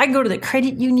unions. I can go to the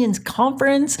credit unions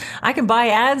conference. I can buy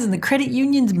ads in the credit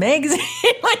unions magazine.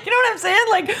 Like, you know what I'm saying?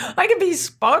 Like, I could be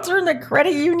sponsoring the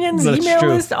credit unions email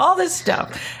list, all this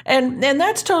stuff. And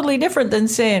that's totally different than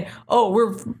saying, oh,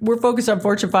 we're focused on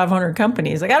Fortune 500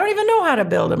 companies. Like, I don't even know how to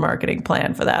build a marketing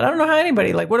plan for that. I don't know how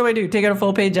anybody, like, what do I do? Take out a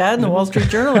full page ad in the Wall Street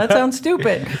Journal? That sounds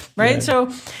stupid. Right. Yeah.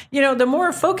 So, the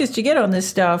more focused you get on this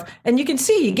stuff, and you can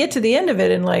see, you get to the end of it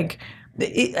and like,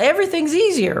 everything's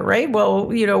easier, right?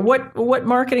 Well, what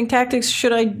marketing tactics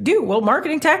should I do? Well,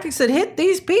 marketing tactics that hit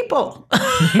these people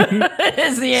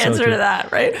is the answer to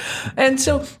that, right? And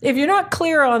so if you're not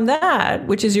clear on that,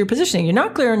 which is your positioning, you're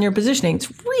not clear on your positioning,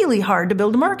 it's really hard to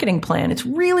build a marketing plan. It's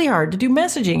really hard to do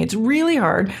messaging. It's really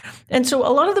hard. And so a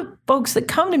lot of the folks that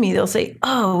come to me, they'll say,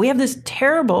 oh, we have this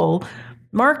terrible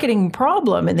marketing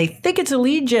problem, and they think it's a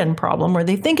lead gen problem, or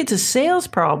they think it's a sales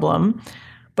problem.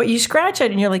 But you scratch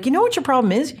it and you're like, you know what your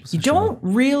problem is? You don't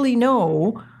really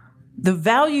know the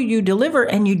value you deliver,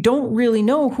 and you don't really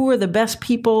know who are the best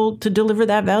people to deliver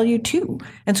that value to.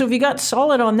 And so if you got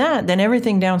solid on that, then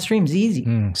everything downstream is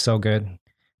easy. So good.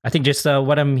 I think just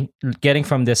what I'm getting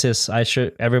from this is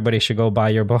everybody should go buy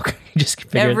your book.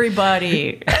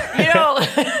 Everybody,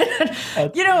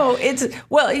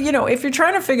 if you're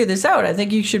trying to figure this out, I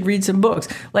think you should read some books.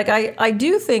 Like I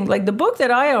do think, like, the book that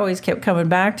I always kept coming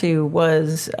back to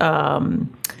was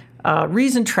Riesentraut,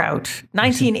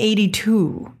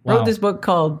 1982, wrote this book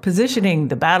called Positioning: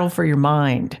 The Battle for Your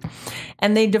Mind.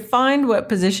 And they defined what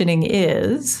positioning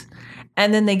is,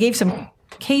 and then they gave some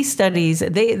case studies.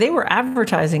 They were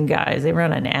advertising guys. They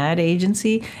ran an ad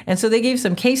agency. And so they gave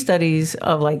some case studies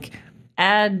of like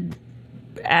ad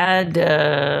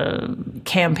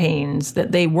campaigns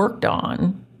that they worked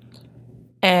on.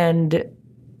 And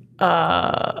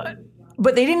but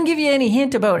they didn't give you any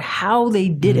hint about how they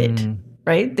did it.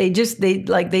 Right? They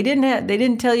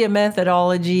didn't tell you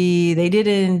methodology. They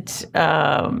didn't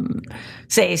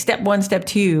say step 1, step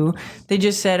 2. They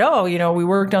just said, oh, we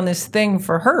worked on this thing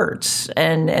for Hertz,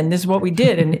 and this is what we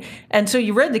did. And so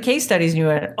you read the case studies and you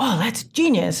went, oh, that's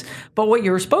genius. But what you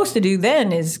were supposed to do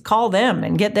then is call them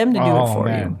and get them to do it for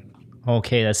you.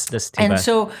 Okay, that's too And bad.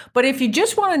 so, but if you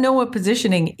just want to know what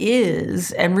positioning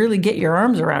is and really get your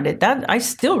arms around it, that I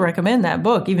still recommend that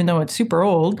book, even though it's super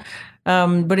old.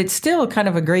 But it's still kind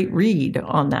of a great read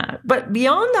on that. But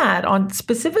beyond that, on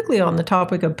specifically on the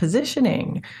topic of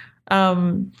positioning,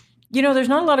 there's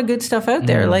not a lot of good stuff out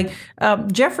there. Like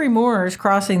Jeffrey Moore's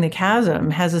Crossing the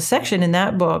Chasm has a section in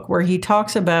that book where he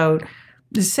talks about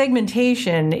the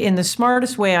segmentation in the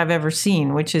smartest way I've ever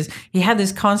seen, which is he had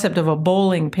this concept of a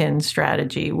bowling pin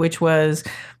strategy, which was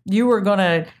you were going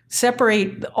to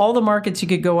separate all the markets you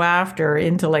could go after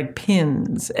into like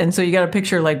pins. And so you got a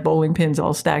picture like bowling pins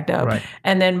all stacked up. Right.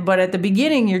 And then, but at the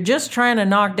beginning, you're just trying to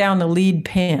knock down the lead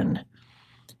pin.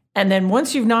 And then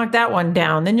once you've knocked that one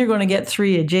down, then you're going to get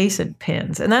 3 adjacent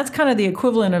pins. And that's kind of the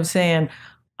equivalent of saying,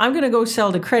 I'm going to go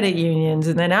sell to credit unions.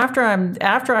 And then after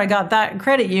I got that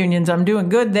credit unions, I'm doing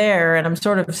good there and I'm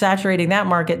sort of saturating that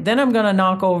market. Then I'm going to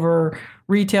knock over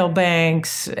retail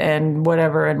banks and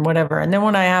whatever. And then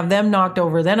when I have them knocked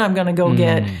over, then I'm going to go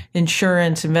get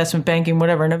insurance, investment banking,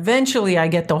 whatever. And eventually I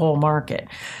get the whole market.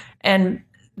 And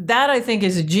that I think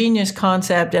is a genius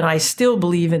concept. And I still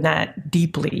believe in that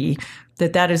deeply,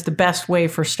 that is the best way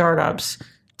for startups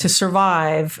to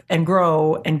survive and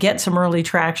grow and get some early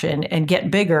traction and get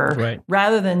bigger,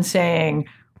 rather than saying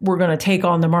we're going to take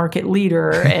on the market leader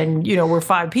and we're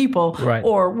 5 people,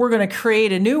 or we're going to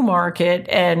create a new market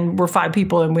and we're 5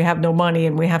 people and we have no money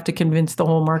and we have to convince the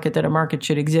whole market that a market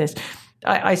should exist.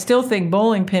 I still think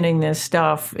bowling pinning this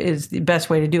stuff is the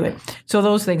best way to do it. So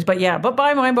those things, but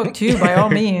buy my book too, by all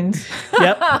means.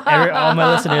 Yep, all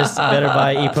my listeners better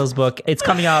buy April's book. It's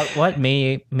coming out what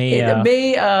May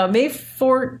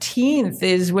 14th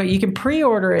is what you can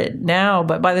pre-order it now.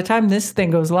 But by the time this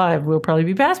thing goes live, we'll probably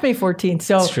be past May 14th.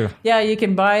 So that's true. Yeah, you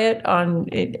can buy it on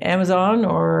Amazon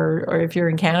or if you're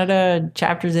in Canada,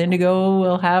 Chapters Indigo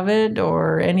will have it,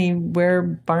 or anywhere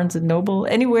Barnes and Noble,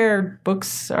 anywhere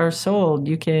books are sold.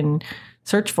 You can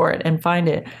search for it and find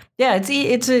it. Yeah, I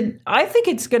think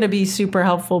it's going to be super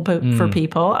helpful for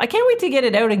people. I can't wait to get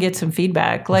it out and get some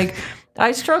feedback. Like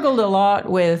I struggled a lot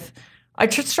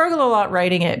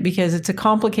writing it because it's a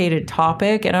complicated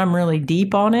topic and I'm really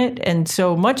deep on it. And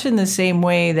so much in the same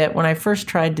way that when I first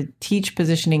tried to teach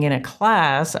positioning in a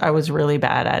class, I was really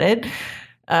bad at it.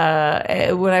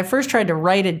 When I first tried to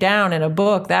write it down in a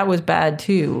book, that was bad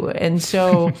too. And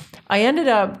so I ended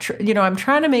up, I'm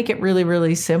trying to make it really,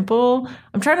 really simple.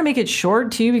 I'm trying to make it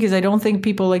short too, because I don't think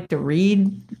people like to read,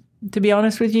 to be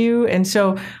honest with you. And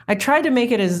so I tried to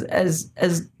make it as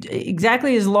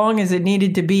exactly as long as it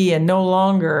needed to be and no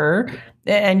longer,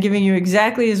 and giving you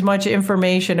exactly as much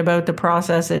information about the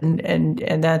process and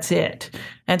that's it.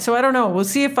 And so I don't know. We'll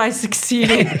see if I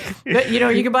succeeded. But,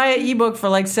 you can buy an ebook for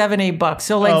like $7-8.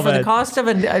 So like the cost of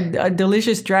a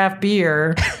delicious draft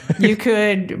beer, you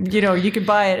could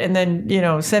buy it and then,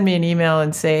 send me an email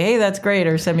and say, hey, that's great.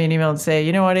 Or send me an email and say,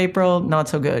 you know what, April, not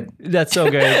so good. That's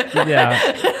so good. Yeah.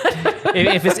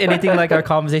 If it's anything like our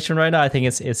conversation right now, I think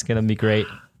it's going to be great.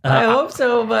 I hope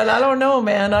so, but I don't know,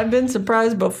 man. I've been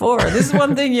surprised before. This is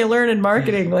one thing you learn in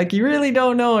marketing. Like, you really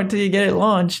don't know until you get it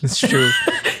launched. It's true.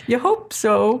 You hope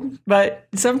so, but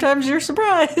sometimes you're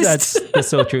surprised. That's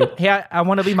so true. Hey, I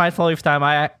want to be mindful of time.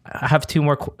 I have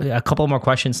a couple more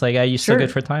questions. Like, are you still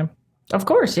good for time? Of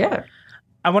course, yeah.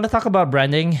 I want to talk about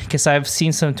branding because I've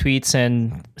seen some tweets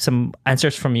and some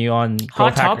answers from you on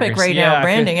hot topic right now.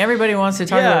 Branding. Everybody wants to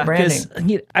talk about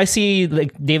branding. I see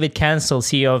like David Cancel,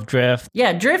 CEO of Drift.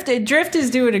 Yeah, Drift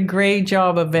is doing a great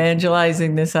job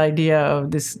evangelizing this idea of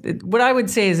this, what I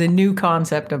would say is a new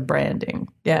concept of branding.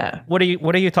 Yeah. What are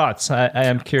your thoughts? I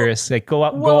am curious. Like go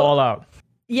all out.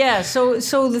 Yeah, so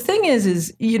the thing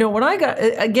is, when I got,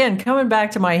 again, coming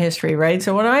back to my history, right?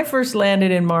 So when I first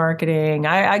landed in marketing,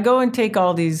 I go and take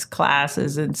all these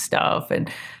classes and stuff, and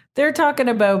they're talking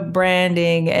about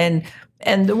branding, and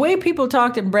the way people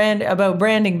talked about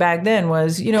branding back then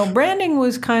was, branding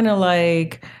was kind of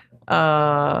like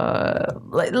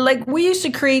we used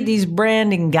to create these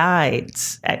branding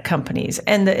guides at companies,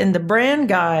 and the brand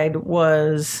guide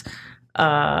was,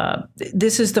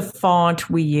 this is the font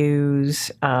we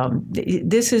use.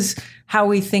 This is how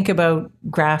we think about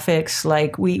graphics.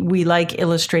 Like we like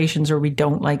illustrations or we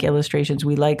don't like illustrations.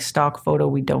 We like stock photo.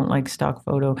 We don't like stock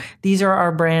photo. These are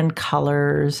our brand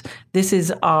colors. This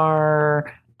is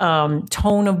our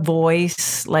tone of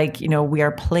voice, like, we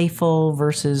are playful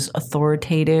versus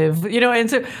authoritative, and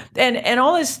so, and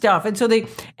all this stuff. And so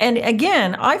and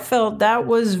again, I felt that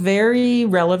was very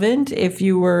relevant if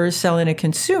you were selling to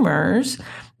consumers,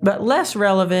 but less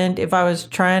relevant if I was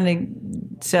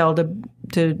trying to sell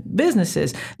to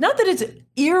businesses. Not that it's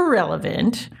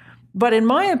irrelevant, But in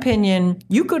my opinion,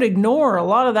 you could ignore a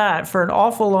lot of that for an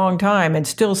awful long time and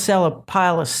still sell a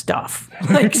pile of stuff.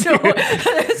 Like so,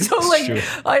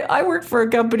 I worked for a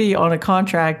company on a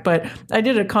contract, but I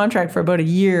did a contract for about a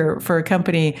year for a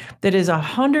company that is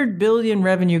 100 billion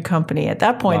revenue company. At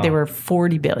that point, they were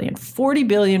 40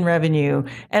 billion revenue,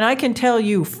 and I can tell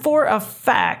you for a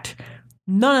fact,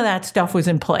 none of that stuff was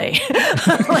in play.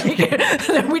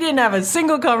 We didn't have a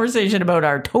single conversation about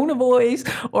our tone of voice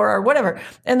or our whatever.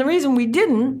 And the reason it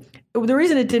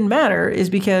didn't matter is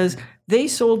because they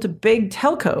sold to big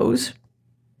telcos.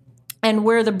 And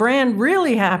where the brand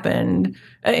really happened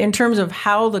in terms of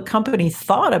how the company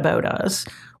thought about us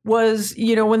was,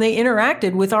 when they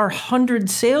interacted with our 100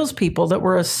 salespeople that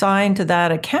were assigned to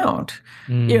that account.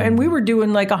 And we were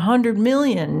doing like 100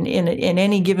 million in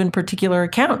any given particular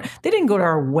account. They didn't go to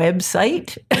our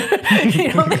website.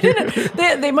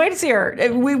 They might see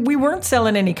we weren't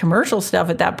selling any commercial stuff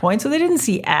at that point, so they didn't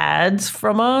see ads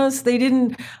from us. They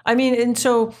didn't. I mean, and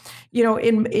so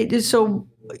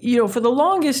for the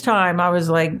longest time, I was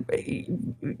like,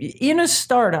 in a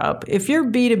startup, if you're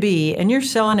B2B and you're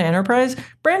selling to enterprise,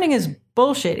 branding is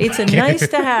bullshit. It's a nice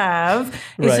to have.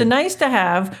 It's a nice to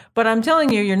have. But I'm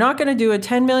telling you, you're not going to do a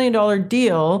 $10 million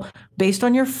deal based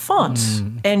on your fonts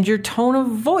and your tone of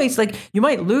voice. Like, you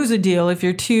might lose a deal if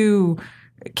you're too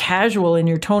casual in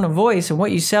your tone of voice and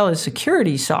what you sell is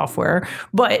security software,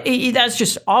 but that's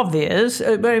just obvious.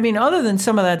 But I mean, other than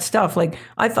some of that stuff, like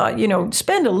I thought,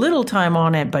 spend a little time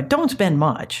on it, but don't spend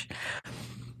much.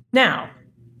 Now,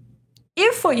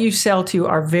 if what you sell to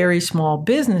are very small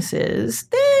businesses,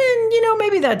 then,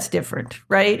 maybe that's different,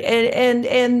 right?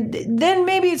 And then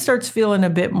maybe it starts feeling a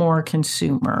bit more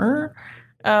consumer.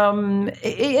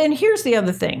 And here's the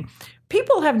other thing.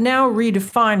 People have now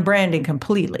redefined branding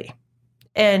completely.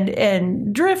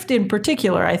 And Drift in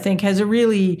particular, I think, has a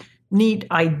really neat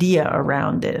idea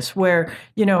around this where,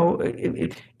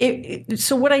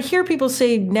 so what I hear people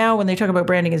say now when they talk about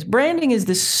branding is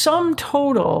the sum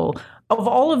total of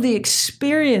all of the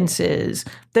experiences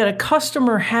that a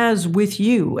customer has with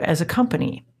you as a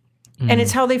company. And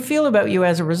it's how they feel about you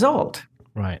as a result.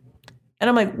 Right. And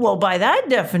I'm like, well, by that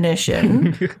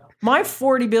definition, my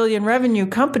 40 billion revenue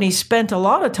company spent a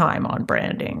lot of time on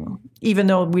branding, even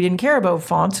though we didn't care about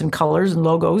fonts and colors and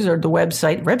logos or the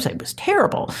website. The website was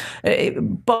terrible.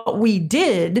 But we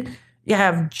did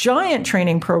have giant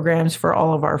training programs for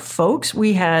all of our folks.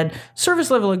 We had service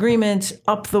level agreements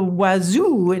up the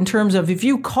wazoo in terms of if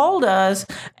you called us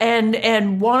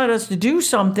and wanted us to do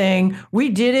something, we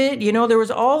did it. There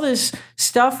was all this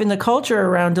stuff in the culture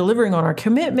around delivering on our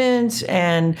commitments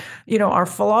and, our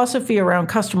philosophy around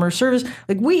customer service.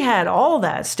 Like, we had all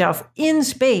that stuff in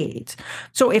spades.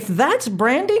 So if that's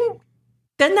branding,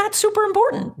 then that's super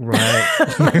important.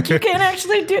 Right. Like, you can't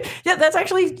actually that's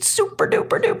actually super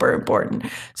duper duper important.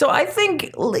 So I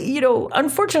think,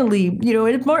 unfortunately,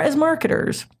 as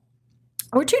marketers,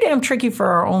 we're too damn tricky for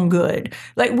our own good.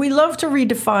 Like, we love to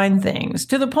redefine things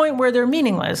to the point where they're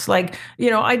meaningless. Like,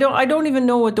 I don't even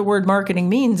know what the word marketing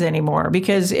means anymore,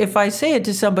 because if I say it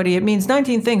to somebody, it means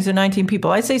 19 things to 19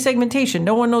 people. I say segmentation,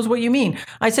 no one knows what you mean.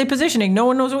 I say positioning, no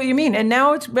one knows what you mean. And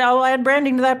now I'll add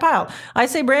branding to that pile. I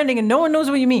say branding and no one knows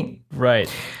what you mean.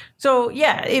 Right. So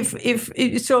yeah,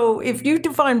 if you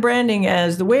define branding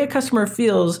as the way a customer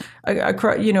feels,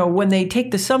 when they take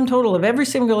the sum total of every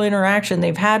single interaction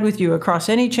they've had with you across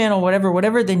any channel,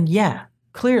 whatever, then yeah,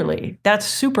 clearly that's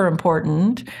super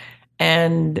important.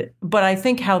 But I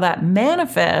think how that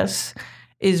manifests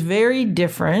is very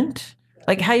different.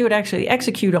 Like, how you would actually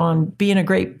execute on being a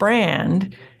great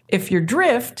brand if you're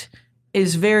Drift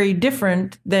is very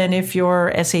different than if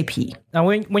you're SAP. Now,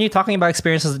 when you're talking about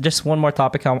experiences, just one more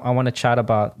topic I want to chat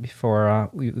about before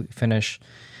we finish.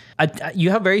 You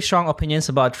have very strong opinions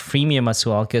about freemium as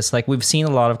well, because like we've seen a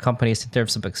lot of companies in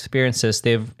terms of experiences,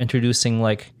 they're introducing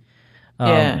like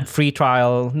free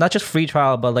trial, not just free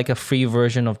trial, but like a free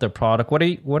version of their product. What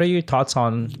are your thoughts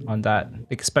on that?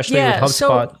 Like, especially with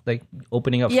HubSpot, like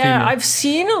opening up. Yeah, freemium.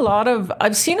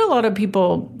 I've seen a lot of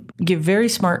people give very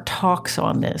smart talks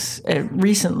on this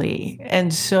recently,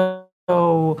 and so.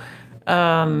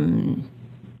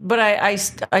 But I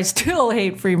still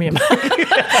hate freemium.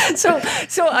 so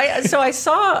I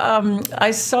saw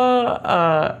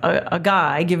a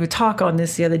guy give a talk on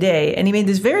this the other day, and he made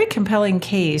this very compelling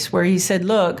case where he said,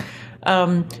 look,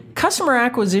 customer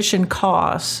acquisition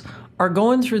costs are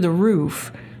going through the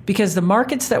roof because the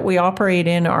markets that we operate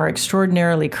in are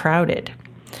extraordinarily crowded.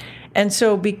 And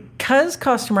so because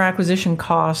customer acquisition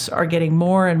costs are getting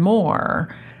more and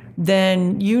more,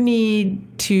 then you need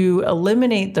to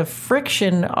eliminate the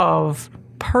friction of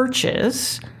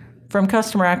purchase from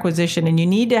customer acquisition, and you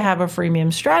need to have a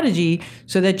freemium strategy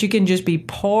so that you can just be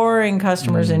pouring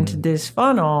customers into this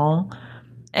funnel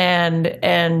and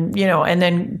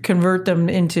then convert them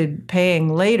into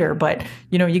paying later. But,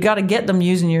 you got to get them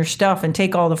using your stuff and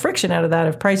take all the friction out of that.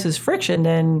 If price is friction,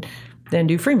 then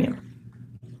do freemium.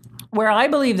 Where I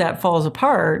believe that falls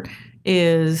apart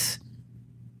is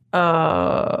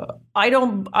I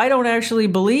don't actually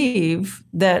believe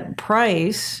that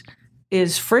price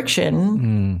is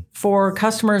friction for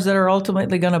customers that are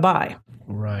ultimately going to buy.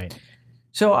 Right.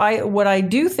 So what I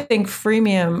do think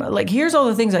freemium, like, here's all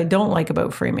the things I don't like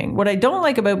about freemium. What I don't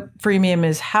like about freemium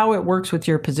is how it works with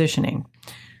your positioning.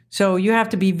 So you have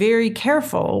to be very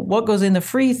careful what goes in the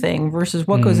free thing versus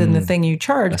what goes in the thing you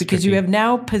charge, because tricky. you have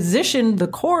now positioned the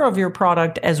core of your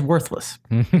product as worthless.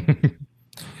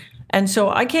 And so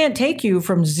I can't take you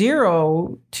from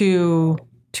 $0 to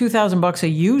 $2,000 a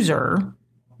user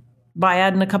by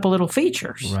adding a couple little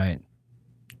features. Right.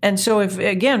 And so if,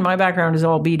 again, my background is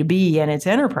all B2B and it's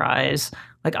enterprise,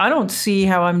 like, I don't see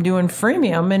how I'm doing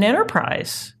freemium in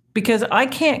enterprise, because I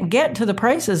can't get to the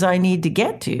prices I need to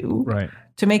get to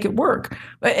make it work.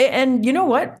 And you know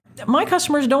what? My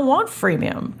customers don't want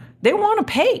freemium. They want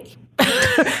to pay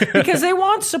because they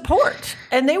want support,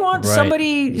 and they want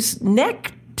somebody's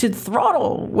neck to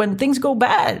throttle when things go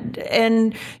bad.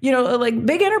 And, like,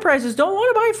 big enterprises don't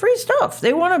want to buy free stuff.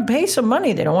 They want to pay some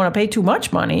money. They don't want to pay too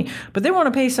much money, but they want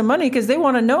to pay some money because they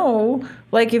want to know,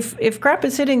 like, if crap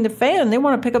is hitting the fan, they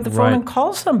want to pick up the phone and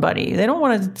call somebody. They don't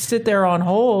want to sit there on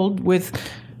hold with,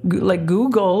 like,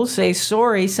 Google say,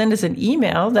 sorry, send us an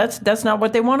email. That's not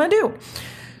what they want to do.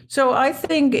 So I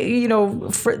think,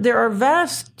 there are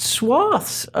vast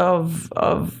swaths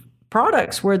of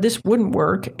products where this wouldn't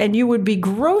work, and you would be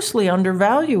grossly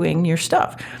undervaluing your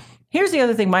stuff. Here's the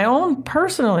other thing. My own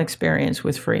personal experience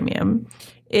with freemium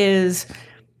is,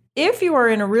 if you are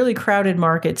in a really crowded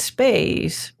market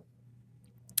space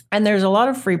and there's a lot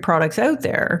of free products out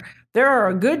there are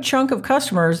a good chunk of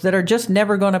customers that are just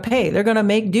never going to pay. They're going to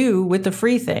make do with the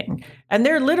free thing. And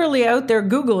they're literally out there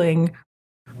Googling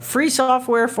free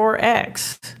software for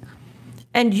X.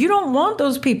 And you don't want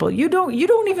those people. You don't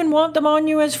even want them on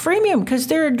you as freemium, because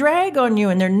they're a drag on you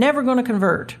and they're never going to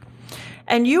convert.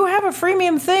 And you have a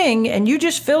freemium thing and you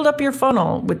just filled up your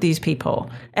funnel with these people.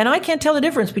 And I can't tell the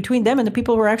difference between them and the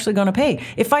people who are actually going to pay.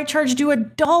 If I charged you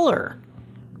 $1,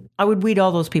 I would weed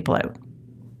all those people out.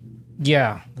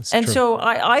 Yeah, that's and true. So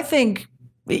I think,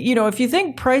 if you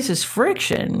think price is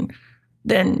friction,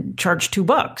 then charge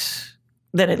 $2.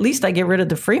 Then at least I get rid of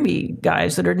the freebie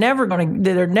guys that are never going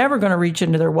to reach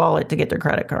into their wallet to get their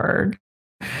credit card.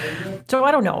 So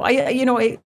I don't know.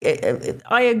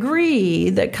 I agree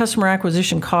that customer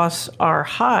acquisition costs are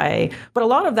high, but a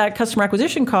lot of that customer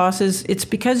acquisition costs it's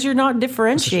because you're not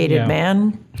differentiated,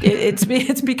 man. It's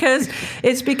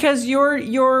because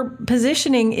your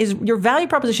positioning your value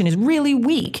proposition is really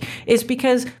weak. It's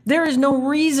because there is no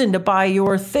reason to buy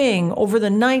your thing over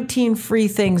the 19 free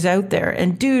things out there.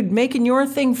 And dude, making your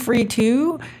thing free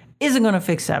too isn't going to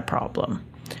fix that problem.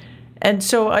 And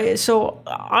so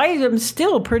I am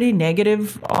still pretty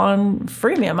negative on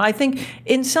freemium. I think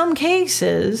in some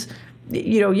cases,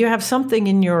 you have something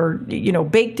in your,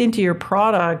 baked into your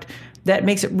product that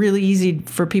makes it really easy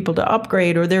for people to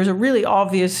upgrade, or there's a really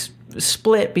obvious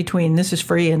split between this is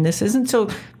free and this isn't. So,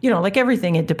 like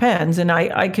everything, it depends. And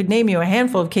I could name you a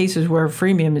handful of cases where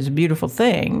freemium is a beautiful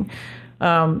thing.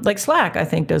 Like Slack, I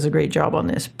think, does a great job on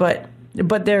this, but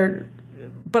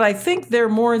I think they're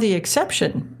more the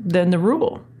exception than the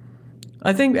rule.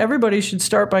 I think everybody should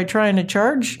start by trying to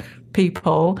charge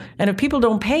people. And if people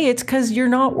don't pay, it's because you're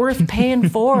not worth paying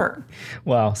for.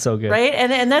 Wow, so good. Right?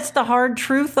 And that's the hard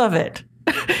truth of it.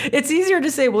 It's easier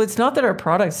to say, well, it's not that our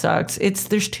product sucks. It's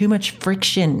there's too much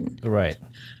friction. Right.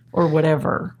 Or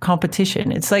whatever,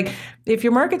 competition. It's like, if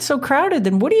your market's so crowded,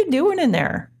 then what are you doing in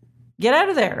there? Get out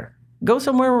of there. Go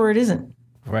somewhere where it isn't.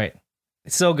 Right.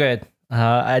 It's so good.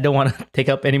 I don't want to take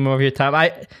up any more of your time.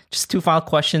 Just two final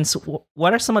questions.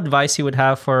 What are some advice you would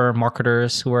have for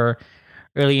marketers who are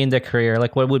early in their career?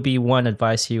 Like, what would be one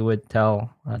advice you would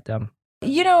tell them? I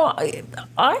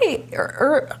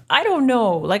don't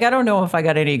know. Like, I don't know if I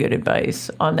got any good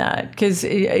advice on that, because I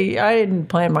didn't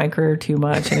plan my career too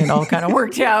much and it all kind of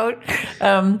worked out.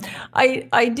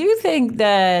 I do think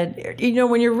that,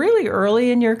 when you're really early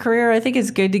in your career, I think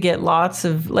it's good to get lots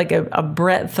of, like, a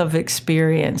breadth of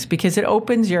experience, because it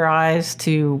opens your eyes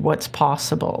to what's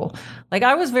possible. Like,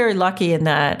 I was very lucky in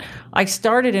that I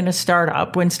started in a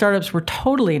startup when startups were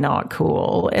totally not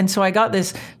cool. And so I got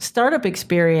this startup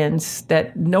experience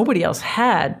that nobody else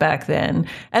had back then.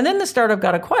 And then the startup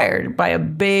got acquired by a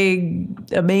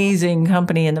big, amazing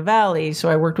company in the Valley. So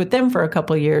I worked with them for a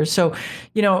couple of years. So,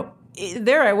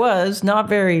 there I was, not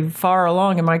very far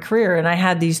along in my career, and I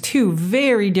had these two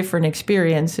very different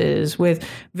experiences with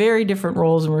very different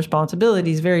roles and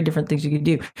responsibilities, very different things you could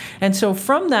do. And so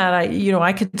from that,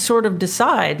 I could sort of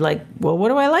decide, like, well, what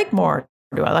do I like more?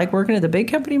 Do I like working at the big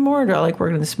company more? Do I like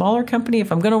working at the smaller company? If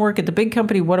I'm going to work at the big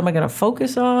company, what am I going to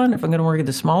focus on? If I'm going to work at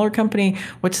the smaller company,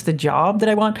 what's the job that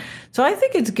I want? So I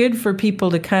think it's good for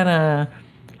people to kind of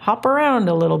hop around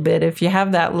a little bit if you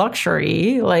have that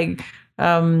luxury,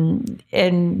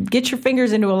 and get your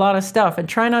fingers into a lot of stuff, and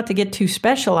try not to get too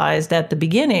specialized at the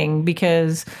beginning,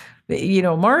 because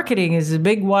marketing is a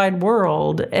big wide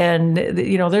world, and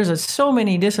there's so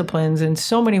many disciplines and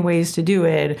so many ways to do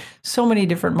it, so many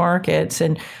different markets,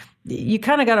 and you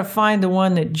kind of got to find the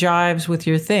one that jives with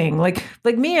your thing. Like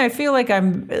me, I feel like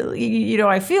in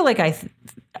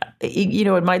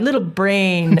my little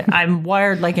brain, I'm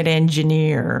wired like an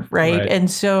engineer, right?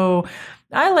 And so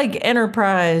I like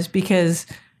enterprise because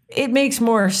it makes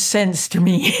more sense to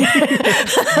me.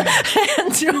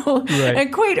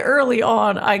 And quite early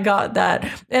on, I got that.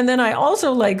 And then I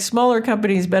also like smaller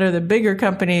companies better than bigger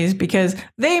companies because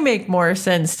they make more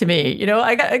sense to me.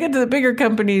 I get to the bigger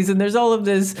companies and there's all of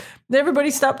this.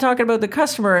 Everybody stopped talking about the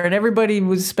customer, and everybody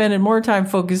was spending more time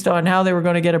focused on how they were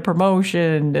going to get a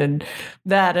promotion and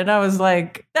that. And I was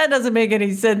like, that doesn't make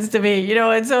any sense to me,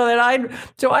 And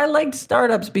so I liked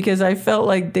startups because I felt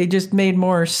like they just made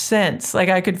more sense. Like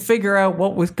I could figure out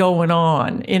what was going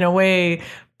on in a way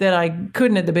that I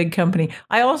couldn't at the big company.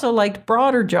 I also liked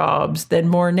broader jobs than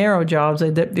more narrow jobs.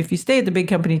 If you stay at the big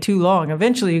company too long,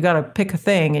 eventually you got to pick a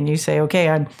thing and you say, okay,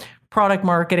 I'm product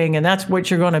marketing and that's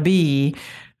what you're going to be.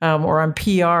 Or I'm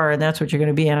PR and that's what you're going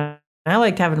to be. And I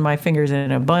liked having my fingers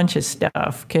in a bunch of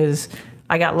stuff because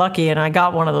I got lucky and I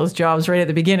got one of those jobs right at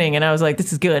the beginning. And I was like,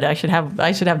 this is good. I should have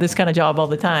this kind of job all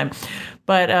the time.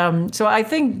 But so I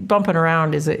think bumping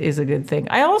around is a good thing.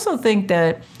 I also think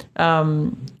that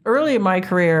early in my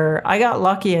career, I got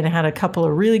lucky and had a couple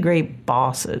of really great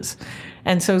bosses.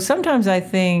 And so sometimes I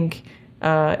think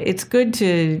it's good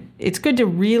to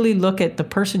really look at the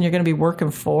person you're going to be working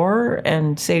for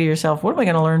and say to yourself, what am I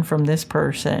going to learn from this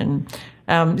person?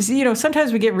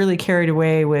 Sometimes we get really carried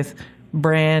away with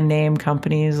brand name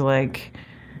companies. Like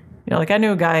I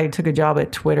knew a guy who took a job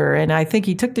at Twitter, and I think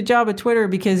he took the job at Twitter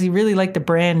because he really liked the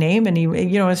brand name. And he,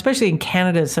 especially in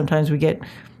Canada, sometimes we get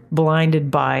blinded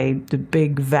by the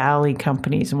big Valley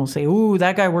companies, and we'll say, ooh,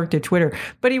 that guy worked at Twitter.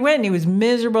 But he went and he was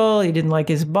miserable. He didn't like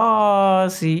his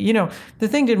boss. The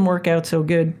thing didn't work out so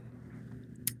good.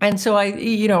 And so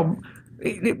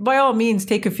by all means,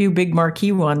 take a few big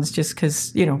marquee ones just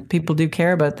because, people do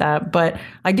care about that. But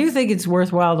I do think it's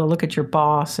worthwhile to look at your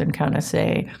boss and kind of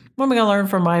say, what am I going to learn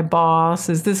from my boss?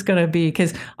 Is this going to be,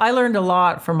 because I learned a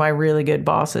lot from my really good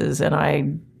bosses, and I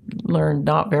learned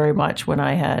not very much when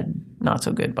I had not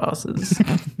so good bosses.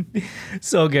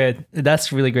 So good.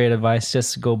 That's really great advice.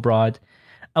 Just go broad.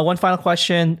 One final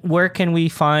question. Where can we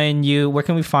find you? Where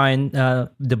can we find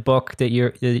the book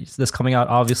that's coming out?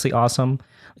 Obviously awesome.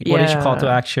 What is your call to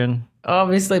action?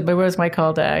 Obviously, but what's my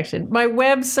call to action? My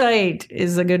website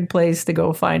is a good place to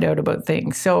go find out about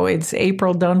things. So it's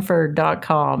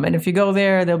aprildunford.com. And if you go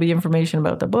there, there'll be information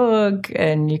about the book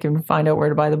and you can find out where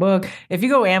to buy the book. If you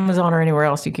go Amazon or anywhere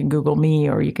else, you can Google me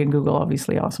or you can Google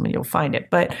Obviously Awesome and you'll find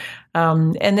it. But,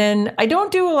 and then I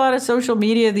don't do a lot of social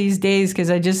media these days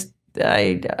because I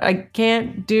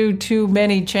can't do too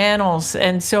many channels.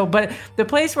 And so, but the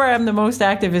place where I'm the most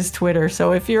active is Twitter.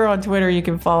 So if you're on Twitter, you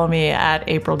can follow me at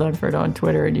April Dunford on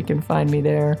Twitter and you can find me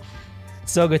there.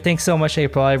 So good. Thanks so much,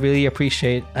 April. I really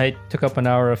appreciate I took up an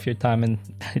hour of your time and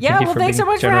thanks so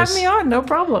much generous. For having me on. No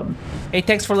problem. Hey,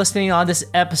 thanks for listening on this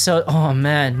episode. Oh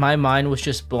man, my mind was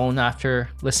just blown after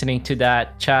listening to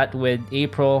that chat with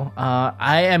April.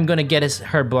 I am going to get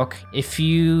her book. If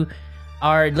you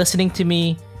are listening to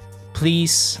me,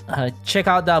 please check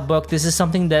out that book. This is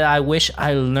something that I wish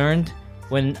I learned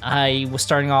when I was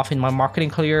starting off in my marketing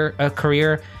career.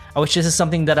 I wish this is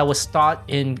something that I was taught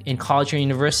in college or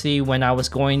university when I was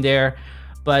going there.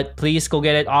 But please go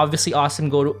get it. Obviously Awesome.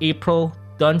 Go to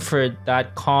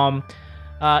aprildunford.com.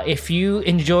 If you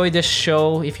enjoy this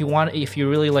show, if you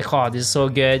really like, oh, this is so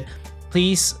good,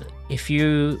 please, if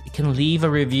you can leave a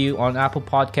review on Apple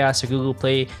Podcasts or Google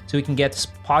Play so we can get this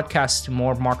podcast to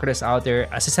more marketers out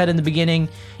there. As I said in the beginning,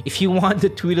 if you want the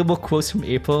tweetable quotes from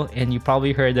April, and you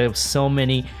probably heard there so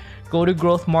many, go to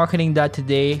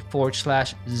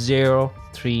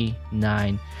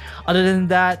growthmarketing.today/039. Other than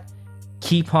that,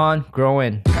 keep on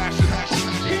growing.